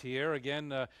slammed here.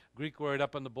 Again, Greek word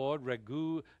up on the board,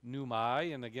 regu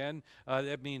pneumai. And again,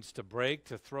 that means to break,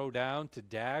 to throw down, to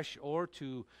dash, or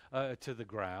to the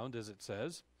ground, as it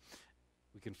says.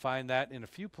 We can find that in a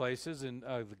few places in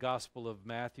the Gospel of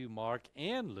Matthew, Mark,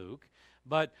 and Luke.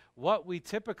 But what we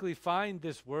typically find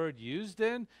this word used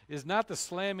in is not the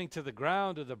slamming to the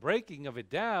ground or the breaking of it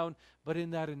down, but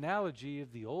in that analogy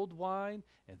of the old wine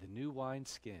and the new wine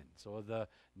skins, or the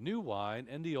new wine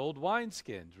and the old wine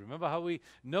skins. Remember how we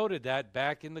noted that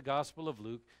back in the Gospel of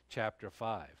Luke chapter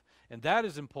 5. And that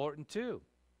is important too.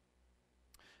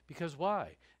 Because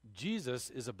why? Jesus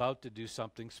is about to do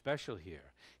something special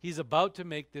here. He's about to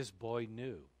make this boy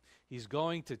new. He's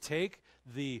going to take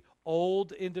the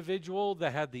old individual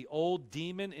that had the old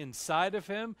demon inside of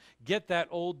him, get that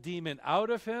old demon out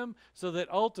of him, so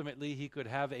that ultimately he could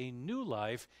have a new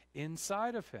life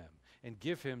inside of him and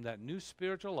give him that new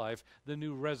spiritual life, the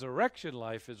new resurrection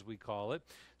life as we call it,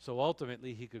 so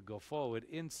ultimately he could go forward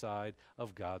inside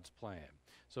of God's plan.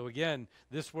 So again,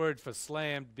 this word for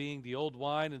slammed being the old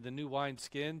wine and the new wine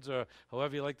skins, or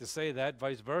however you like to say that,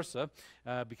 vice versa,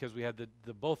 because we had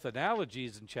the both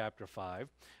analogies in chapter 5.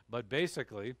 But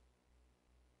basically,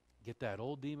 get that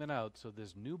old demon out so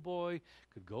this new boy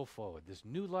could go forward. This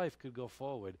new life could go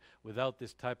forward without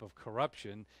this type of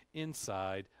corruption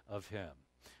inside of him.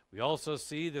 We also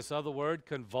see this other word,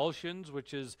 convulsions,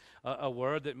 which is a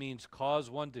word that means cause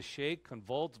one to shake,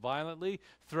 convulse violently,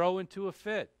 throw into a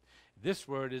fit. This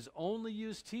word is only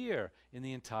used here in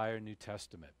the entire New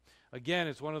Testament. Again,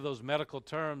 it's one of those medical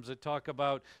terms that talk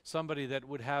about somebody that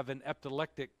would have an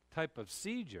epileptic type of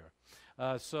seizure.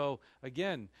 So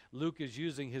again, Luke is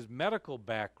using his medical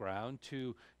background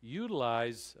to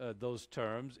utilize those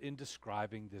terms in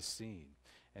describing this scene.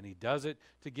 And he does it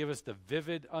to give us the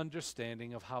vivid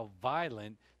understanding of how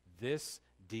violent this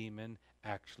demon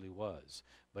actually was.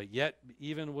 But yet,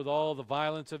 even with all the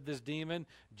violence of this demon,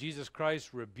 Jesus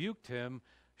Christ rebuked him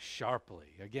sharply.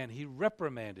 Again, he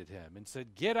reprimanded him and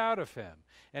said, get out of him.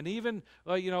 And even,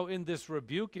 in this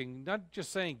rebuking, not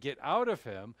just saying get out of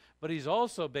him, but he's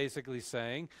also basically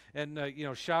saying, and,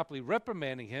 sharply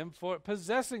reprimanding him for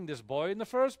possessing this boy in the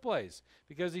first place,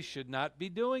 because he should not be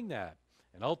doing that.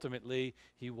 And ultimately,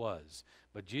 he was.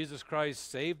 But Jesus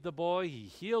Christ saved the boy, he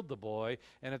healed the boy,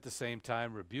 and at the same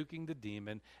time rebuking the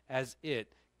demon as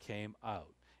it came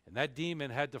out. And that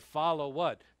demon had to follow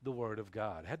what? The Word of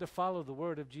God. Had to follow the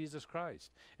Word of Jesus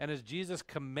Christ. And as Jesus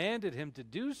commanded him to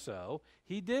do so,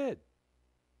 he did.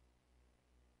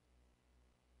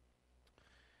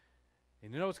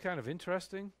 And you know what's kind of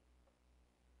interesting?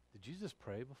 Did Jesus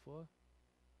pray before?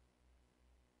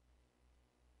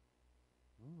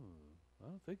 I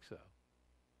don't think so.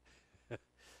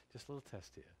 Just a little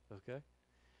test here, okay?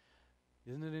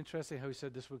 Isn't it interesting how he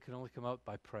said this one can only come out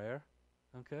by prayer?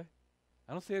 Okay?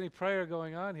 I don't see any prayer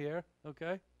going on here,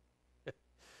 okay?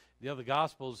 The other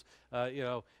Gospels,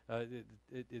 it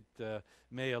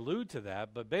may allude to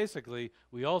that, but basically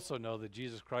we also know that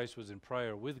Jesus Christ was in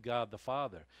prayer with God the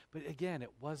Father. But again,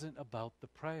 it wasn't about the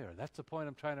prayer. That's the point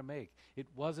I'm trying to make. It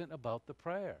wasn't about the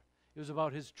prayer. It was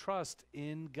about his trust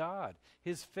in God,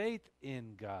 his faith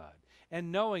in God,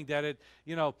 and knowing that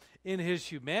in his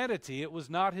humanity, it was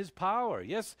not his power.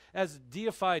 Yes, as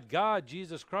deified God,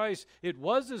 Jesus Christ, it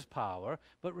was his power,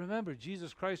 but remember,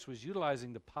 Jesus Christ was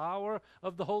utilizing the power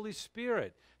of the Holy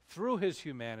Spirit through his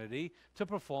humanity to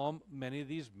perform many of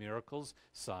these miracles,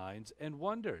 signs, and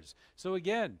wonders. So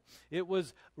again, it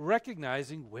was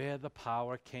recognizing where the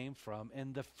power came from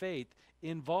and the faith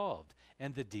involved,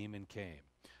 and the demon came.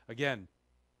 Again,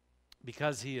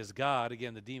 because he is God,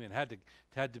 again, the demon had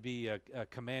had to be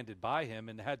commanded by him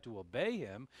and had to obey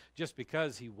him just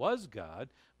because he was God.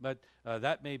 But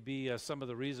that may be some of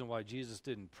the reason why Jesus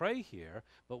didn't pray here.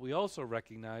 But we also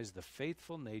recognize the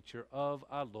faithful nature of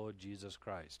our Lord Jesus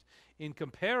Christ in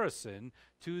comparison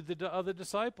to the other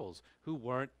disciples who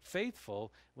weren't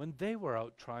faithful when they were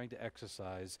out trying to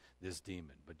exorcise this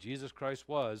demon. But Jesus Christ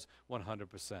was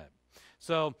 100%.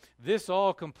 So this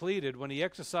all completed when he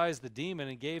exorcised the demon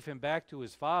and gave him back to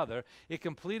his father. It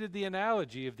completed the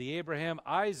analogy of the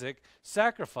Abraham-Isaac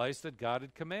sacrifice that God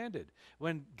had commanded,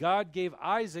 when God gave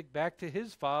Isaac back to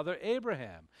his father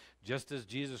Abraham, just as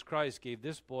Jesus Christ gave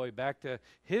this boy back to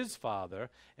his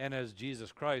father, and as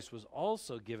Jesus Christ was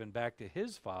also given back to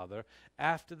his father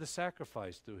after the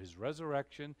sacrifice through his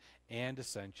resurrection and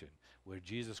ascension, where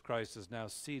Jesus Christ is now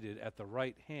seated at the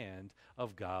right hand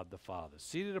of God the Father,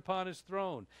 seated upon his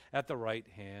throne at the right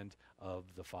hand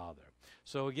of the Father.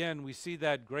 So again, we see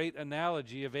that great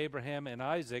analogy of Abraham and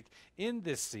Isaac in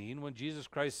this scene when Jesus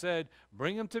Christ said,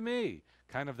 "Bring him to me,"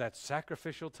 kind of that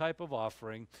sacrificial type of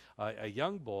offering, a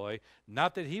young boy,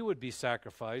 not that he would be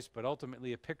sacrificed, but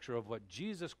ultimately a picture of what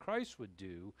Jesus Christ would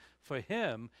do for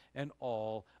him and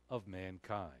all of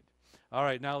mankind. All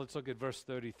right, now let's look at verse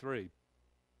 33.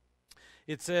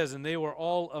 It says, "And they were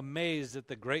all amazed at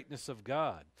the greatness of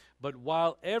God. But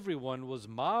while everyone was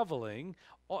marveling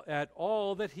at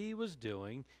all that he was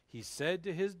doing, he said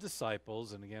to his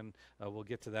disciples," and again, we'll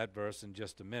get to that verse in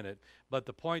just a minute, but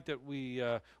the point that we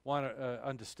want to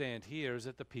understand here is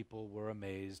that the people were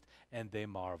amazed and they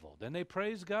marveled. And they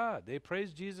praised God. They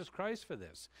praised Jesus Christ for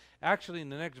this. Actually, in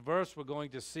the next verse, we're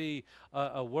going to see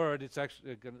a word. It's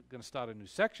actually going to start a new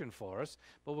section for us,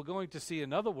 but we're going to see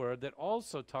another word that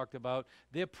also talked about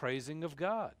their praising of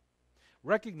God,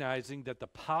 recognizing that the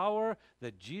power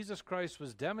that Jesus Christ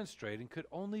was demonstrating could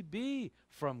only be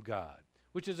from God,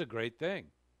 which is a great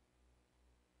thing.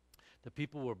 The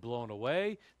people were blown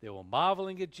away. They were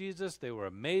marveling at Jesus. They were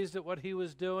amazed at what he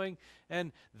was doing.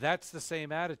 And that's the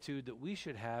same attitude that we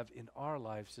should have in our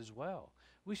lives as well.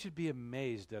 We should be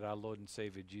amazed at our Lord and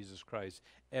Savior Jesus Christ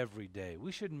every day.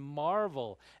 We should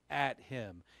marvel at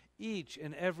him each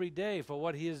and every day for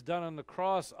what he has done on the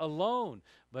cross alone,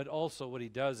 but also what he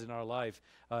does in our life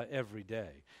every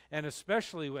day. And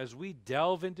especially as we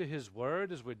delve into his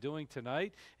word, as we're doing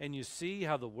tonight, and you see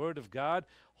how the word of God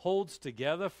holds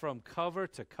together from cover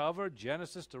to cover,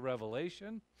 Genesis to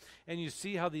Revelation, and you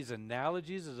see how these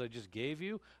analogies, as I just gave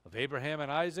you, of Abraham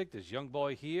and Isaac, this young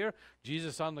boy here,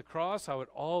 Jesus on the cross, how it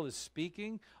all is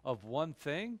speaking of one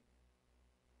thing.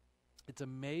 It's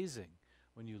amazing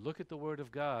when you look at the Word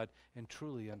of God and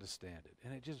truly understand it.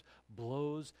 And it just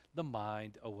blows the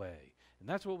mind away. And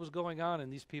that's what was going on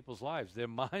in these people's lives. Their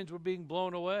minds were being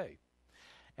blown away.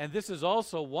 And this is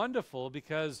also wonderful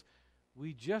because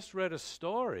we just read a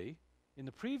story in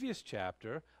the previous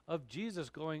chapter of Jesus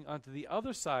going onto the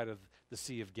other side of the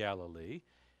Sea of Galilee,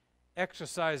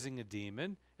 exorcising a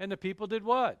demon, and the people did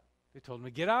what? They told him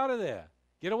to get out of there.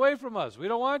 Get away from us. We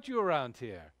don't want you around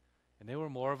here. And they were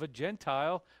more of a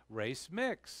Gentile race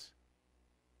mix.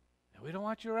 And we don't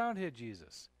want you around here,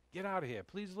 Jesus. Get out of here.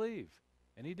 Please leave.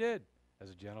 And he did,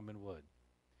 as a gentleman would.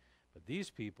 But these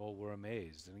people were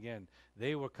amazed. And again,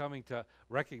 they were coming to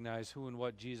recognize who and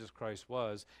what Jesus Christ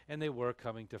was, and they were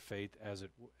coming to faith as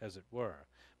it were.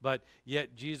 But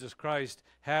yet Jesus Christ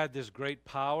had this great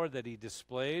power that he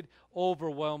displayed,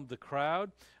 overwhelmed the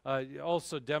crowd,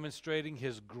 also demonstrating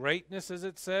his greatness, as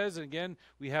it says. And again,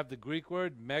 we have the Greek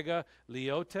word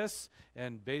megaliotes,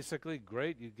 and basically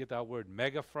great, you get that word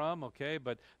mega from, okay,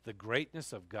 but the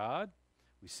greatness of God.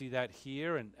 We see that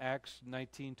here in Acts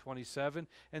 19:27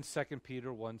 and 2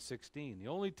 Peter 1:16, the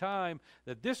only time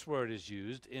that this word is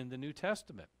used in the New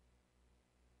Testament.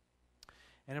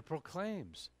 And it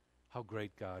proclaims how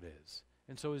great God is.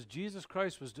 And so as Jesus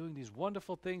Christ was doing these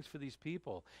wonderful things for these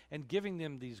people and giving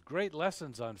them these great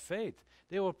lessons on faith,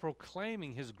 they were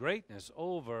proclaiming his greatness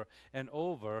over and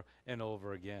over and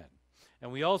over again.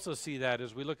 And we also see that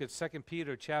as we look at 2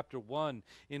 Peter chapter 1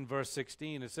 in verse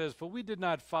 16. It says, "For we did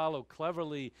not follow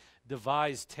cleverly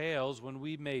devised tales when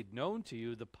we made known to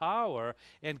you the power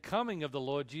and coming of the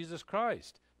Lord Jesus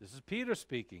Christ." This is Peter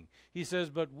speaking. He says,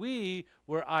 "But we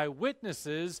were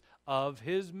eyewitnesses of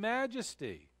his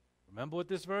majesty." Remember what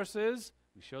this verse is?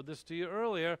 We showed this to you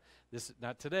earlier. This,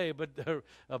 not today, but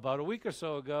about a week or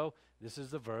so ago. This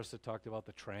is the verse that talked about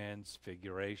the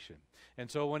transfiguration.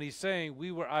 And so when he's saying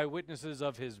we were eyewitnesses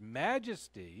of his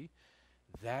majesty,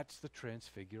 that's the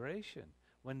transfiguration.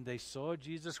 When they saw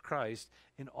Jesus Christ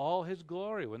in all his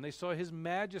glory, when they saw his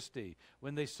majesty,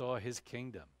 when they saw his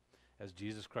kingdom, as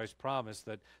Jesus Christ promised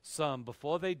that some,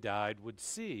 before they died, would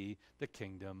see the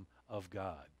kingdom of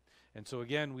God. And so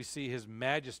again, we see his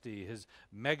majesty, his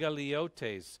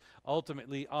megaliotes,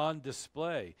 ultimately on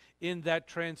display in that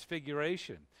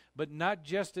transfiguration. But not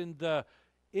just in the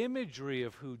imagery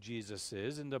of who Jesus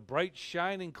is, and the bright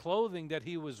shining clothing that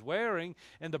he was wearing,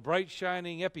 and the bright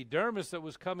shining epidermis that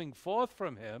was coming forth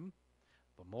from him,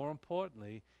 but more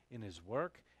importantly, in his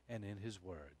work and in his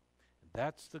word.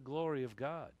 That's the glory of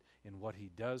God in what he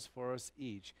does for us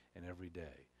each and every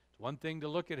day. It's one thing to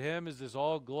look at him as this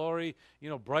all glory,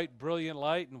 bright, brilliant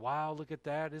light, and wow, look at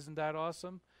that, isn't that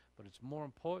awesome? But it's more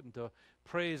important to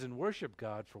praise and worship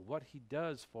God for what he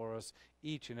does for us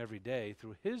each and every day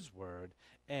through his word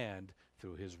and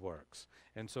through his works.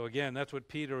 And so again, that's what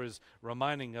Peter is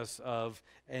reminding us of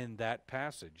in that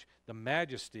passage, the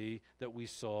majesty that we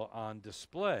saw on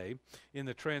display in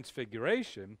the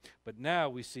transfiguration, but now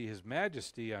we see his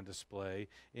majesty on display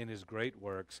in his great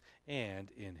works and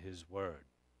in his word.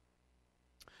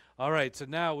 All right, so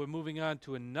now we're moving on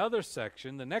to another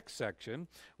section, the next section,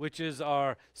 which is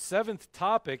our 7th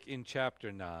topic in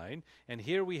chapter 9. And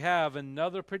here we have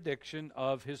another prediction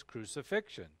of his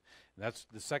crucifixion. And that's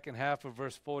the second half of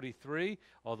verse 43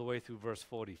 all the way through verse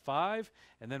 45.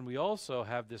 And then we also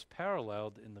have this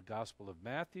paralleled in the Gospel of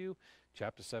Matthew,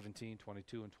 chapter 17,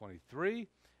 22, and 23.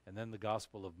 And then the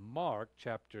Gospel of Mark,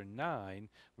 chapter 9,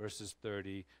 verses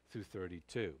 30 through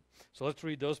 32. So let's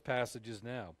read those passages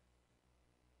now.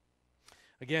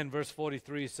 Again, verse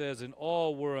 43 says, "And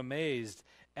all were amazed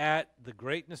at the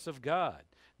greatness of God."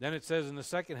 Then it says in the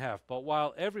second half, "But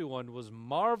while everyone was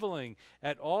marveling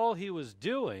at all he was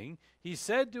doing, he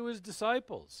said to his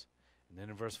disciples," and then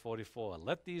in verse 44,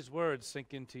 "Let these words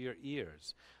sink into your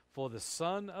ears, for the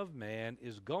Son of Man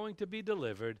is going to be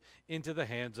delivered into the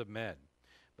hands of men."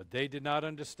 But they did not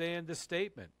understand this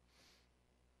statement,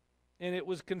 and it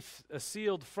was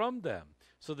concealed from them,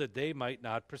 so that they might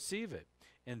not perceive it.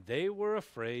 And they were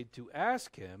afraid to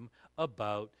ask him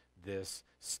about this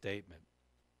statement.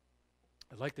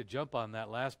 I'd like to jump on that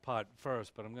last part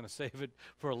first, but I'm going to save it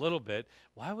for a little bit.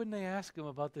 Why wouldn't they ask him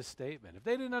about this statement? If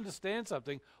they didn't understand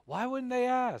something, why wouldn't they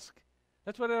ask?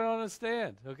 That's what I don't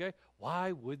understand, okay?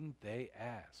 Why wouldn't they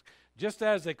ask? Just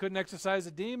as they couldn't exorcise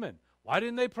a demon, why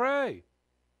didn't they pray?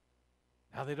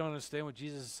 Now they don't understand what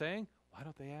Jesus is saying, why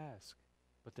don't they ask?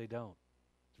 But they don't.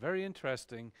 It's very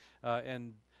interesting,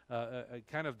 and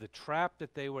kind of the trap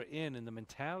that they were in the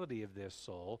mentality of their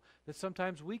soul that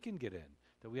sometimes we can get in,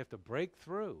 that we have to break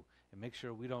through and make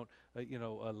sure we don't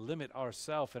limit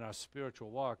ourselves in our spiritual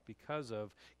walk because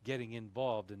of getting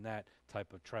involved in that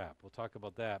type of trap. We'll talk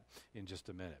about that in just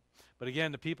a minute. But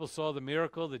again, the people saw the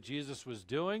miracle that Jesus was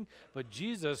doing, but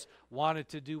Jesus wanted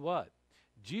to do what?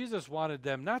 Jesus wanted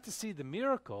them not to see the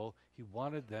miracle, he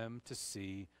wanted them to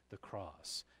see the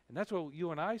cross. And that's what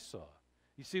you and I saw.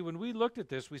 You see, when we looked at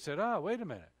this, we said, wait a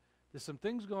minute. There's some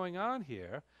things going on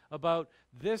here about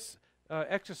this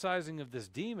exercising of this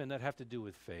demon that have to do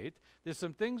with faith. There's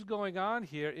some things going on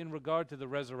here in regard to the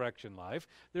resurrection life.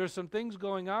 There are some things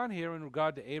going on here in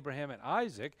regard to Abraham and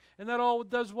Isaac, and that all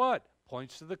does what?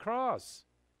 Points to the cross.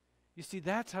 You see,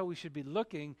 that's how we should be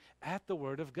looking at the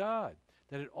Word of God,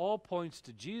 that it all points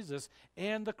to Jesus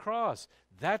and the cross.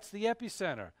 That's the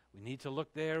epicenter. We need to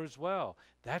look there as well.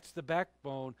 That's the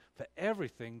backbone for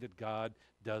everything that God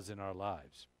does in our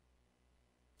lives.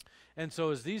 And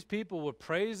so as these people were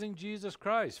praising Jesus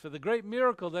Christ for the great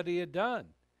miracle that he had done,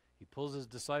 he pulls his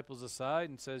disciples aside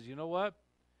and says, you know what?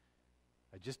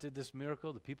 I just did this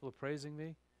miracle. The people are praising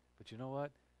me. But you know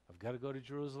what? I've got to go to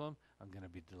Jerusalem. I'm going to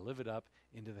be delivered up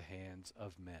into the hands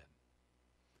of men.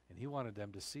 And he wanted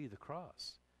them to see the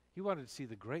cross. He wanted to see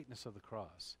the greatness of the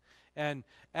cross. And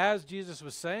as Jesus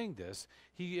was saying this,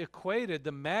 he equated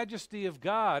the majesty of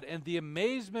God and the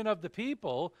amazement of the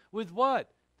people with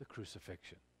what? The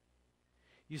crucifixion.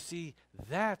 You see,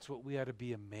 that's what we ought to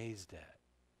be amazed at.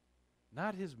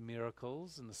 Not his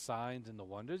miracles and the signs and the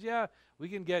wonders. Yeah, we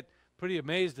can get pretty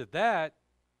amazed at that.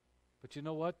 But you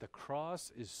know what? The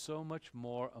cross is so much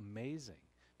more amazing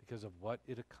because of what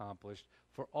it accomplished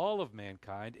for all of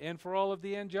mankind and for all of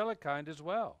the angelic kind as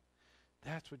well.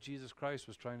 That's what Jesus Christ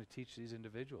was trying to teach these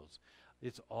individuals.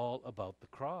 It's all about the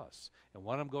cross and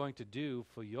what I'm going to do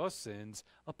for your sins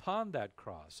upon that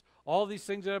cross. All these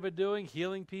things that I've been doing,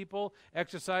 healing people,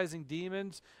 exorcising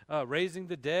demons, raising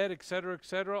the dead,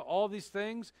 etc., all these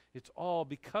things, it's all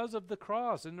because of the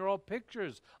cross, and they're all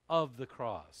pictures of the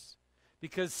cross.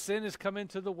 Because sin has come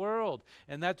into the world,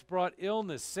 and that's brought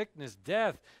illness, sickness,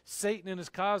 death, Satan and his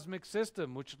cosmic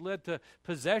system, which led to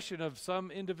possession of some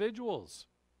individuals.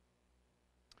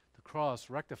 The cross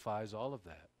rectifies all of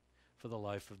that for the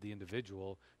life of the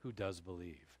individual who does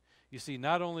believe. You see,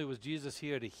 not only was Jesus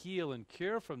here to heal and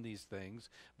cure from these things,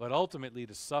 but ultimately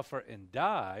to suffer and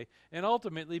die, and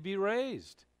ultimately be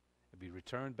raised and be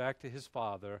returned back to his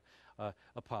Father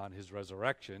upon his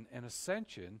resurrection and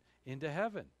ascension into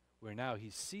heaven, where now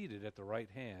he's seated at the right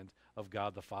hand of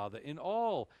God the Father in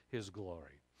all his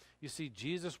glory. You see,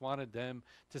 Jesus wanted them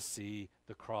to see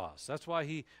the cross. That's why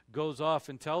he goes off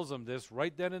and tells them this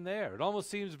right then and there. It almost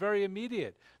seems very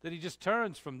immediate that he just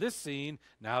turns from this scene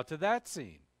now to that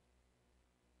scene.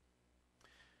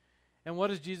 And what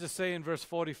does Jesus say in verse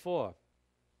 44?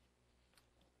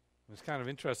 It's kind of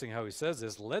interesting how he says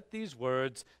this. Let these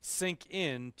words sink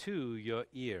into your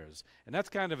ears. And that's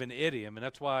kind of an idiom, and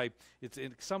that's why it's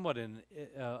somewhat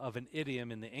of an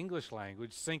idiom in the English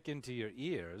language, sink into your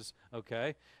ears,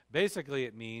 okay? Basically,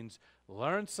 it means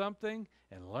learn something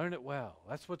and learn it well.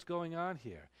 That's what's going on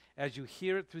here. As you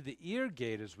hear it through the ear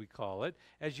gate, as we call it,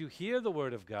 as you hear the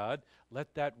word of God,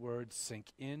 let that word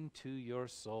sink into your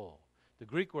soul. The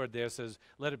Greek word there says,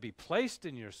 let it be placed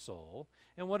in your soul.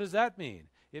 And what does that mean?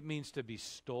 It means to be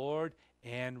stored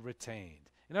and retained.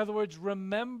 In other words,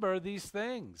 remember these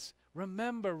things.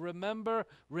 Remember, remember,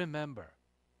 remember.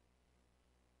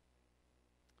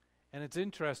 And it's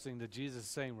interesting that Jesus is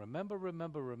saying, remember,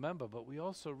 remember, remember, but we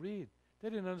also read, they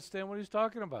didn't understand what he's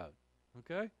talking about,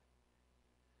 okay?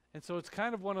 And so it's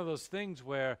kind of one of those things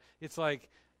where it's like,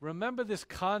 remember this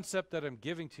concept that I'm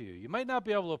giving to you. You might not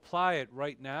be able to apply it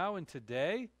right now and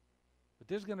today, but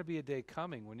there's going to be a day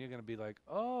coming when you're going to be like,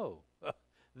 oh,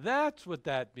 that's what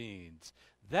that means.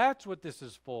 That's what this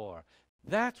is for.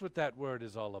 That's what that word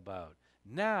is all about.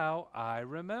 Now I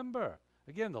remember.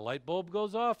 Again, the light bulb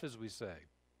goes off, as we say.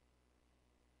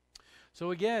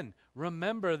 So again,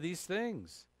 remember these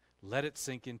things. Let it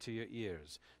sink into your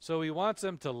ears. So he wants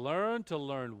them to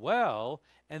learn well,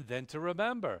 and then to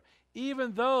remember,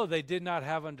 even though they did not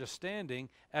have understanding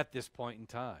at this point in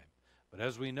time. But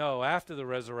as we know, after the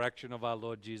resurrection of our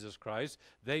Lord Jesus Christ,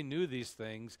 they knew these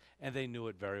things, and they knew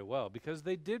it very well, because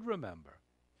they did remember.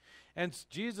 And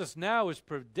Jesus now is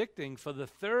predicting for the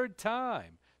third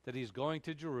time that he's going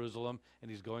to Jerusalem,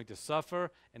 and he's going to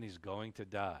suffer, and he's going to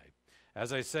die.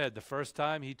 As I said, the first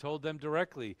time he told them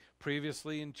directly,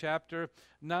 previously in chapter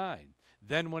 9.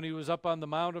 Then when he was up on the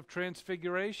Mount of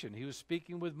Transfiguration, he was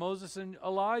speaking with Moses and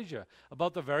Elijah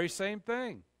about the very same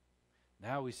thing.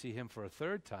 Now we see him for a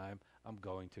third time, I'm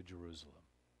going to Jerusalem.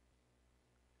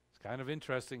 It's kind of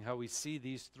interesting how we see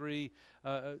these three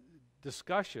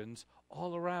discussions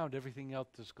all around everything else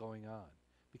that's going on,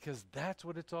 because that's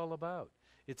what it's all about.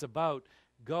 It's about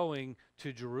going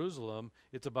to Jerusalem.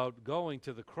 It's about going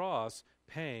to the cross,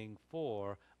 paying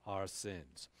for our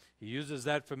sins. He uses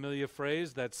that familiar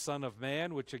phrase, that Son of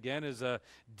Man, which again is a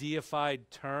deified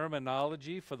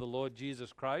terminology for the Lord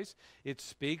Jesus Christ. It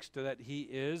speaks to that he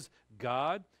is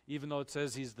God, even though it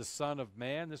says he's the Son of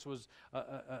Man. This was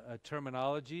a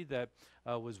terminology that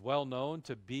was well known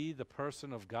to be the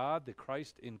person of God, the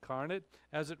Christ incarnate,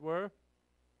 as it were.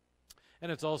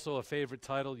 And it's also a favorite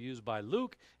title used by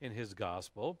Luke in his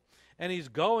gospel. And he's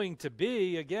going to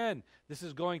be, again, this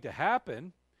is going to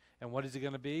happen. And what is he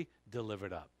going to be?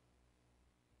 Delivered up.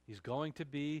 He's going to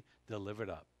be delivered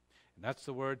up. And that's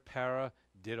the word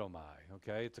paradidomai,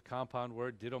 okay? It's a compound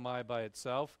word. Didomai by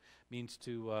itself means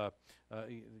to,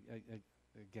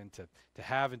 again, to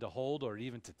have and to hold, or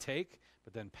even to take.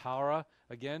 But then para,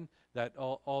 again, that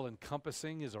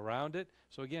all-encompassing is around it.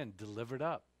 So again, delivered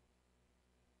up.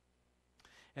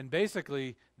 And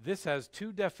basically, this has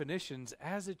two definitions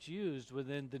as it's used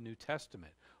within the New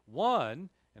Testament. One,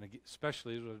 and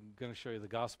especially as I'm going to show you the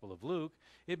Gospel of Luke,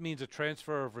 it means a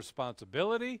transfer of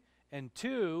responsibility. And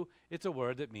two, it's a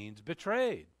word that means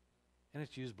betrayed. And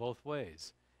it's used both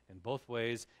ways, and both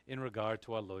ways in regard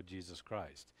to our Lord Jesus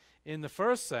Christ. In the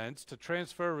first sense, to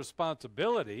transfer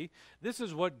responsibility, this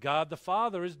is what God the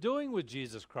Father is doing with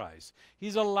Jesus Christ.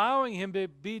 He's allowing him to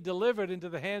be delivered into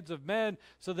the hands of men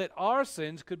so that our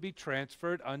sins could be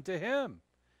transferred unto him.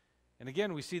 And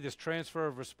again, we see this transfer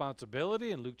of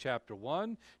responsibility in Luke chapter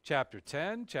 1, chapter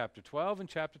 10, chapter 12, and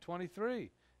chapter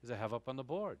 23, as I have up on the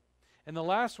board. And the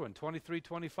last one,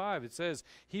 23:25, it says,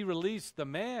 he released the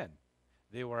man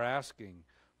they were asking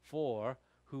for,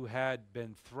 who had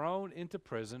been thrown into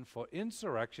prison for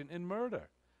insurrection and murder,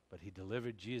 but he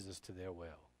delivered Jesus to their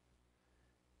will.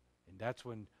 And that's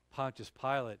when Pontius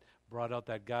Pilate brought out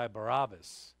that guy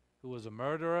Barabbas, who was a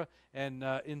murderer and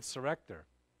insurrector.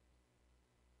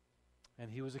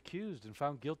 And he was accused and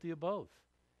found guilty of both.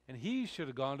 And he should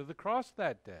have gone to the cross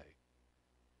that day.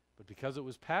 But because it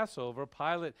was Passover,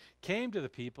 Pilate came to the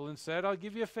people and said, I'll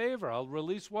give you a favor. I'll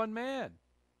release one man.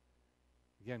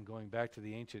 Again, going back to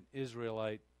the ancient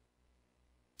Israelite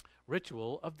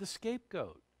ritual of the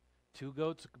scapegoat. 2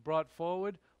 goats brought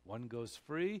forward, one goes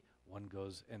free, one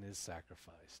goes and is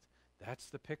sacrificed. That's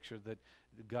the picture that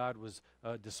God was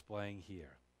displaying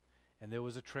here. And there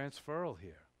was a transferal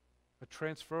here, a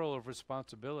transferal of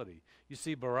responsibility. You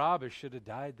see, Barabbas should have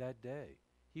died that day.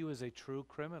 He was a true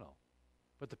criminal.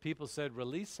 But the people said,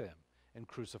 release him, and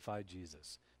crucify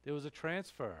Jesus. There was a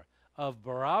transfer of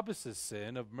Barabbas'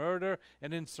 sin of murder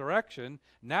and insurrection,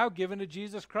 now given to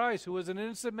Jesus Christ, who was an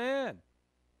innocent man.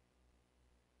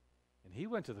 And he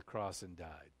went to the cross and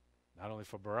died, not only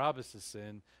for Barabbas'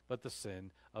 sin, but the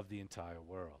sin of the entire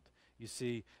world. You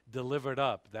see, delivered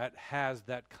up, that has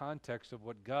that context of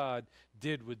what God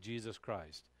did with Jesus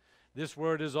Christ. This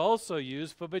word is also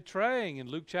used for betraying in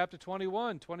Luke chapter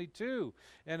 21, 22,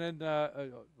 and in a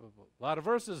lot of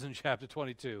verses in chapter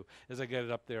 22, as I get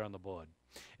it up there on the board.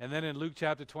 And then in Luke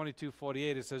chapter 22,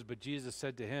 48, it says, but Jesus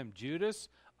said to him, Judas,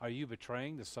 are you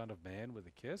betraying the Son of Man with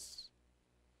a kiss?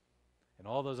 And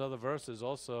all those other verses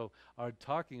also are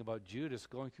talking about Judas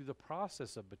going through the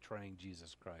process of betraying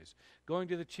Jesus Christ, going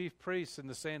to the chief priests and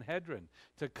the Sanhedrin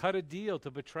to cut a deal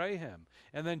to betray him.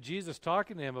 And then Jesus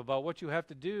talking to him about what you have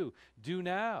to do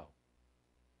now.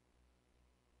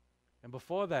 And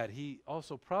before that, he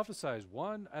also prophesies,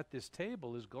 one at this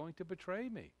table is going to betray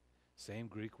me. Same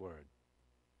Greek word.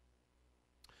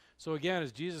 So again,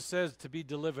 as Jesus says to be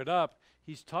delivered up,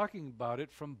 he's talking about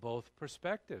it from both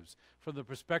perspectives. From the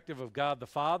perspective of God the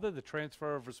Father, the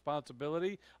transfer of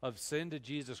responsibility of sin to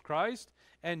Jesus Christ,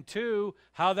 and 2,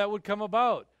 how that would come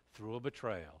about through a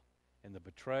betrayal. And the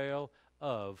betrayal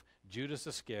of Judas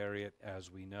Iscariot,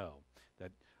 as we know,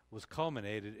 that was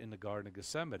culminated in the Garden of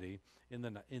Gethsemane in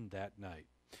that night.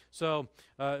 So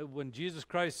when Jesus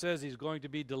Christ says he's going to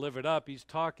be delivered up, he's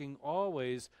talking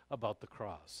always about the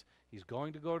cross. He's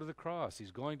going to go to the cross.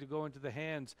 He's going to go into the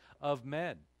hands of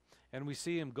men. And we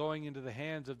see him going into the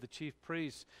hands of the chief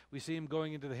priests. We see him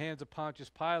going into the hands of Pontius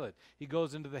Pilate. He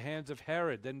goes into the hands of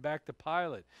Herod, then back to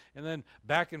Pilate, and then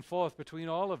back and forth between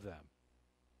all of them.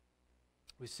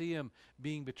 We see him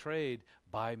being betrayed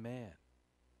by man.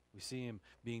 We see him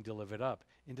being delivered up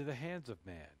into the hands of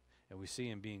man. And we see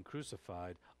him being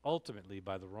crucified ultimately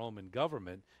by the Roman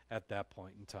government at that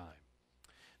point in time.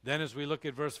 Then as we look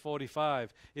at verse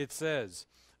 45, it says,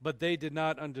 but they did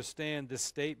not understand this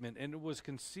statement, and it was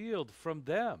concealed from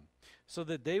them, so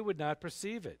that they would not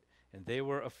perceive it. And they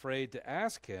were afraid to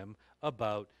ask him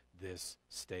about this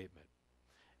statement.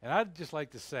 And I'd just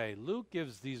like to say, Luke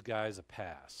gives these guys a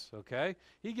pass, okay?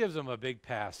 He gives them a big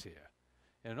pass here.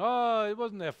 And, it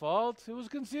wasn't their fault. It was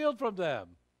concealed from them.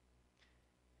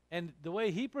 And the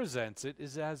way he presents it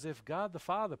is as if God the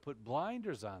Father put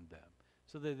blinders on them,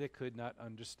 so that they could not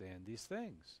understand these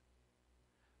things.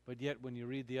 But yet when you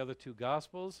read the other 2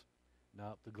 Gospels,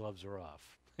 no, the gloves are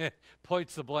off.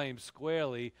 Points the blame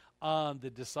squarely on the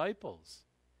disciples.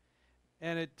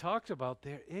 And it talks about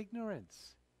their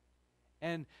ignorance.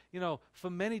 And, for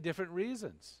many different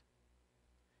reasons.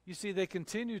 You see, they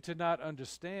continue to not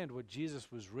understand what Jesus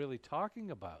was really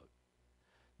talking about.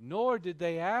 Nor did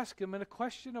they ask him a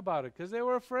question about it, because they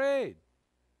were afraid.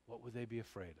 What would they be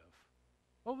afraid of?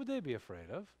 What would they be afraid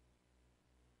of?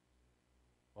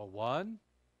 Well, one,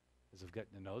 as I've got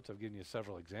in the notes, I've given you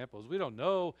several examples. We don't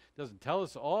know, doesn't tell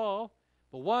us all.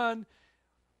 But one,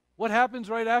 what happens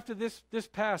right after this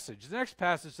passage? The next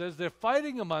passage says they're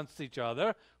fighting amongst each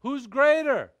other. Who's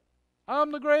greater?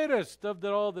 I'm the greatest of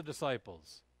all the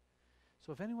disciples.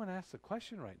 So if anyone asks a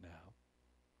question right now,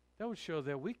 that would show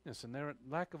their weakness and their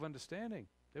lack of understanding.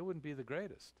 They wouldn't be the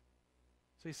greatest.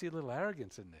 So you see a little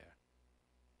arrogance in there.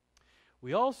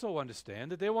 We also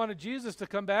understand that they wanted Jesus to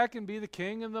come back and be the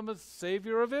king and the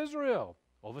savior of Israel,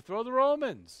 overthrow the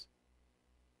Romans.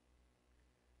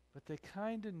 But they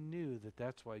kind of knew that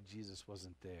that's why Jesus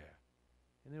wasn't there.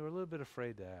 And they were a little bit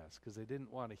afraid to ask because they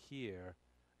didn't want to hear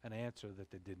an answer that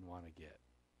they didn't want to get.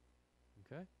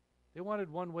 Okay? They wanted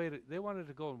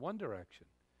to go in one direction,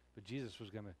 but Jesus was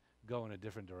going to go in a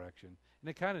different direction. And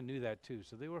they kind of knew that too,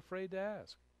 so they were afraid to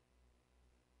ask.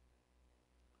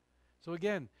 So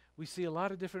again, we see a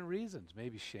lot of different reasons.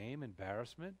 Maybe shame,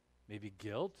 embarrassment, maybe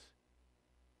guilt,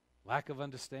 lack of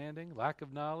understanding, lack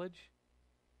of knowledge.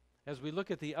 As we look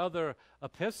at the other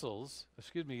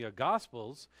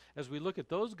Gospels, as we look at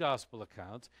those Gospel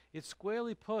accounts, it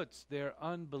squarely puts their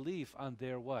unbelief on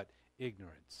their what?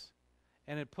 Ignorance.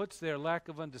 And it puts their lack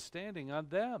of understanding on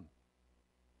them.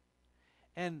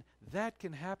 And that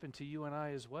can happen to you and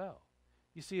I as well.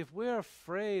 You see, if we're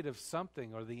afraid of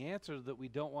something or the answer that we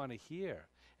don't want to hear,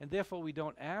 and therefore we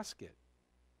don't ask it,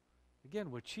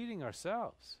 again, we're cheating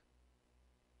ourselves.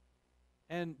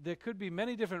 And there could be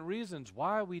many different reasons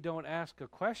why we don't ask a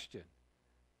question.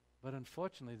 But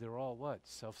unfortunately, they're all what?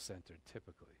 Self-centered,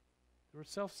 typically. We're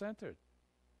self-centered.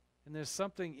 And there's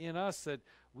something in us that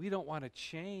we don't want to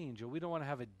change, or we don't want to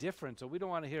have a difference, or we don't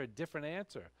want to hear a different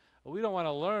answer, or we don't want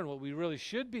to learn what we really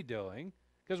should be doing,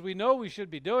 because we know we should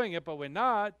be doing it, but we're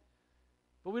not.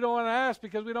 But we don't want to ask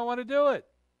because we don't want to do it.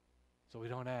 So we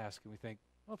don't ask, and we think,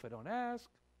 well, if I don't ask,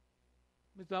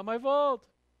 it's not my fault.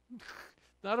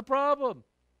 It's not a problem.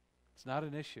 It's not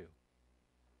an issue.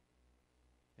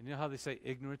 And you know how they say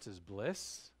ignorance is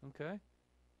bliss? Okay?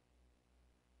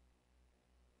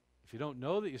 If you don't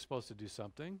know that you're supposed to do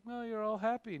something, well, you're all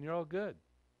happy and you're all good.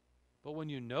 But when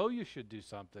you know you should do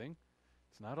something,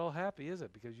 it's not all happy, is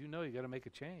it? Because you know you got to make a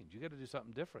change. You got to do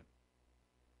something different.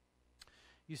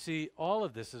 You see, all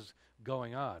of this is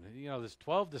going on. You know, there's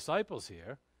 12 disciples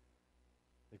here.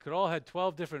 They could all had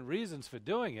 12 different reasons for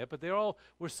doing it, but they all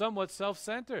were somewhat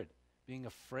self-centered, being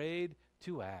afraid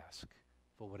to ask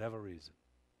for whatever reason.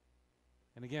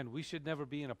 And again, we should never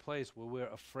be in a place where we're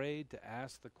afraid to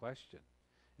ask the question.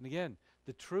 And again,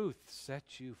 the truth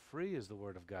sets you free, as the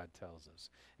Word of God tells us.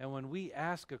 And when we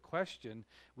ask a question,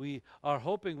 we are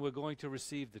hoping we're going to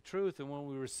receive the truth. And when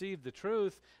we receive the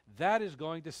truth, that is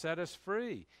going to set us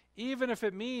free. Even if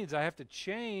it means I have to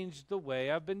change the way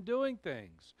I've been doing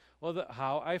things, or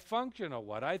how I function, or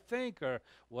what I think, or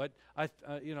what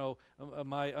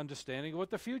my understanding of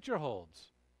what the future holds.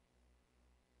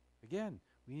 Again,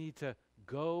 we need to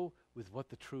go with what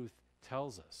the truth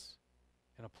tells us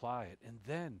and apply it, and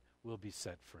then we'll be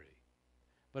set free.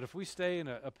 But if we stay in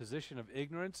a position of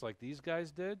ignorance like these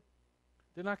guys did,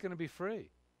 they're not going to be free.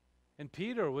 And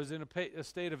Peter was in a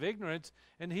state of ignorance,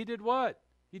 and he did what?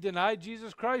 He denied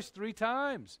Jesus Christ 3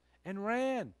 times and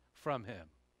ran from him.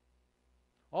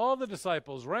 All the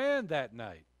disciples ran that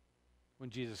night when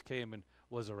Jesus came and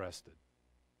was arrested.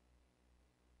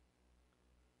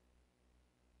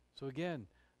 So again,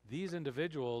 these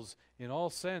individuals, in all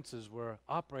senses, were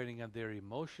operating on their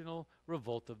emotional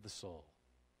revolt of the soul.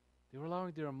 They were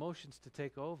allowing their emotions to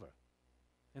take over.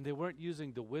 And they weren't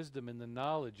using the wisdom and the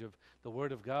knowledge of the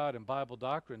Word of God and Bible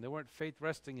doctrine. They weren't faith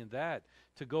resting in that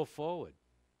to go forward.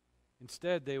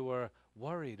 Instead, they were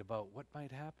worried about what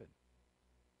might happen.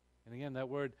 And again, that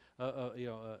word,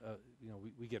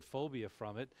 we get phobia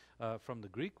from it, from the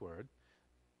Greek word.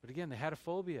 But again, they had a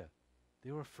phobia.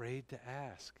 They were afraid to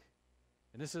ask.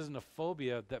 And this isn't a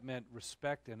phobia that meant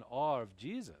respect and awe of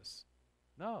Jesus.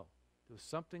 No, there was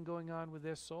something going on with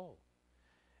their soul.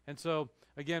 And so,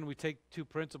 again, we take 2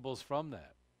 principles from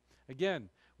that. Again,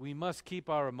 we must keep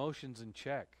our emotions in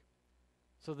check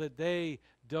so that they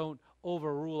don't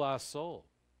overrule our soul.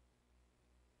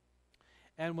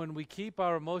 And when we keep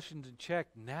our emotions in check,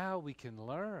 now we can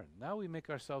learn. Now we make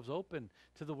ourselves open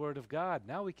to the Word of God.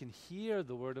 Now we can hear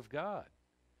the Word of God.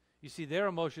 You see, their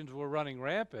emotions were running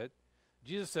rampant.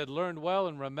 Jesus said, learn well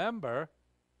and remember,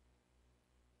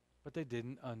 but they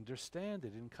didn't understand, they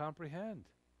didn't comprehend,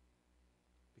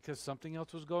 because something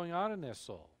else was going on in their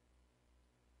soul.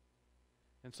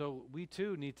 And so we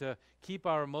too need to keep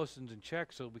our emotions in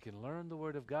check so we can learn the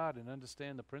Word of God and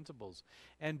understand the principles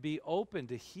and be open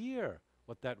to hear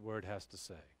what that Word has to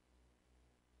say.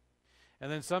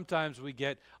 And then sometimes we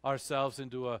get ourselves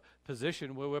into a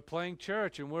position where we're playing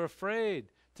church and we're afraid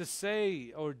to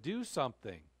say or do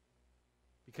something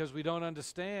because we don't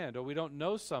understand or we don't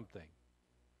know something.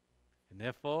 And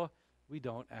therefore, we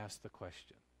don't ask the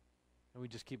question. And we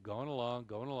just keep going along,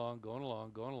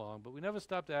 but we never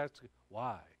stop to ask,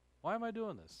 why? Why am I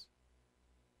doing this?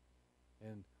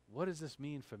 And what does this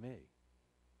mean for me?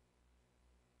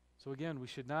 So again, we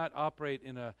should not operate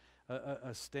in a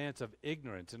stance of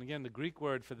ignorance. And again, the Greek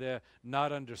word for their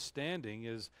not understanding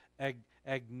is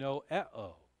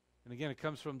agnoeo. And again, it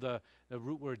comes from the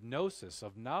root word gnosis,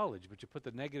 of knowledge, but you put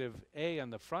the negative A on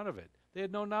the front of it. They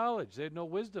had no knowledge. They had no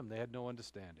wisdom. They had no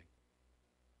understanding.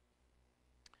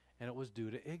 And it was due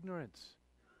to ignorance.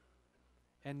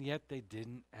 And yet they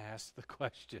didn't ask the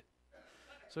question.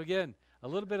 So again, a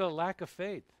little bit of lack of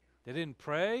faith. They didn't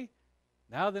pray.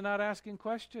 Now they're not asking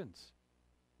questions.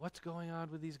 What's going on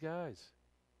with these guys?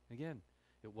 Again,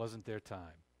 it wasn't their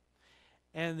time.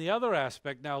 And the other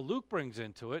aspect now Luke brings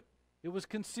into it, it was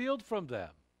concealed from them.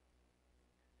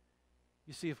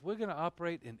 You see, if we're going to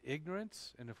operate in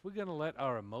ignorance, and if we're going to let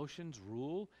our emotions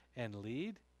rule and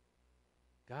lead,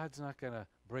 God's not going to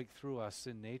break through our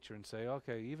sin nature and say,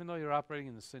 okay, even though you're operating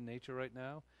in the sin nature right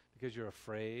now, because you're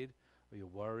afraid, or you're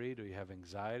worried, or you have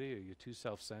anxiety, or you're too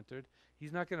self-centered,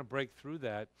 He's not going to break through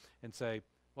that and say,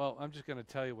 well, I'm just going to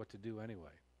tell you what to do anyway.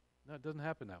 No, it doesn't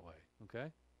happen that way,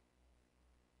 okay?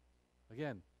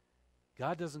 Again,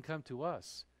 God doesn't come to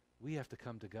us. We have to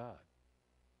come to God.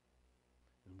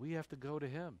 And we have to go to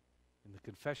Him in the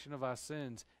confession of our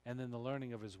sins and then the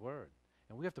learning of His Word.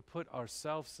 And we have to put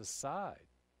ourselves aside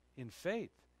in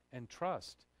faith and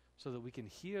trust so that we can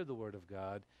hear the Word of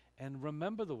God and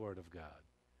remember the Word of God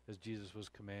as Jesus was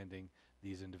commanding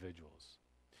these individuals.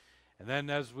 And then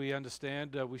as we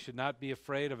understand, we should not be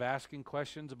afraid of asking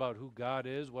questions about who God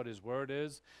is, what His Word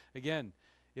is. Again,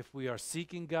 if we are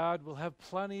seeking God, we'll have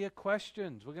plenty of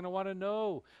questions. We're going to want to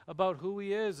know about who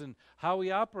He is and how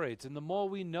He operates. And the more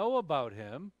we know about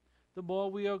Him, the more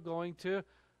we are going to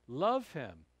love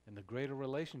Him and the greater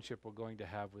relationship we're going to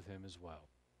have with Him as well.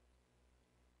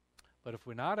 But if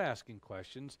we're not asking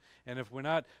questions, and if we're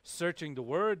not searching the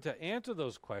Word to answer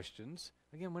those questions,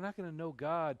 again, we're not going to know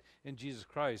God and Jesus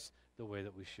Christ the way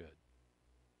that we should.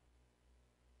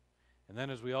 And then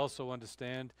as we also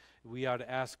understand, we are to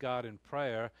ask God in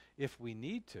prayer if we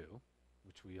need to,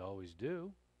 which we always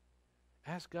do,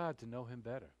 ask God to know Him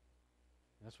better.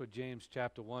 And that's what James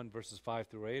chapter 1, verses 5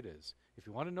 through 8 is. If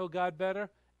you want to know God better,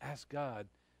 ask God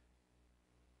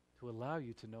to allow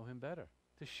you to know Him better,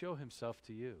 to show Himself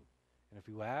to you. And if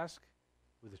you ask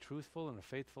with a truthful and a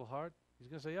faithful heart, He's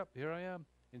going to say, yep, here I am.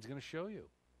 And He's going to show you.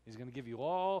 He's going to give you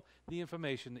all the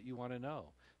information that you want to know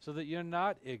so that you're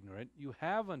not ignorant, you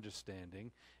have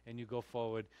understanding, and you go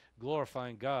forward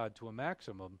glorifying God to a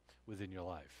maximum within your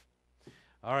life.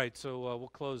 All right, so we'll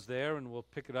close there, and we'll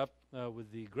pick it up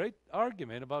with the great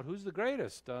argument about who's the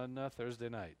greatest on Thursday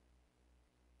night.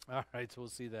 All right, so we'll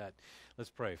see that. Let's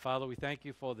pray. Father, we thank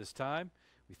You for this time.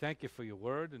 We thank You for Your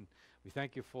word, and we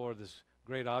thank You for this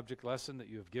great object lesson that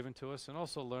You have given to us, and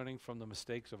also learning from the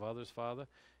mistakes of others, Father.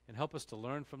 And help us to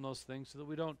learn from those things so that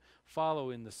we don't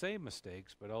follow in the same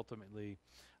mistakes, but ultimately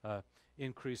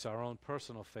increase our own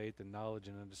personal faith and knowledge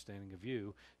and understanding of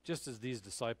You, just as these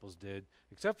disciples did,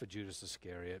 except for Judas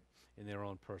Iscariot, in their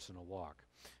own personal walk.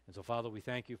 And so, Father, we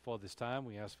thank You for this time.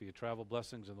 We ask for Your travel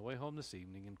blessings on the way home this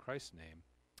evening. In Christ's name,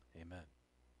 amen.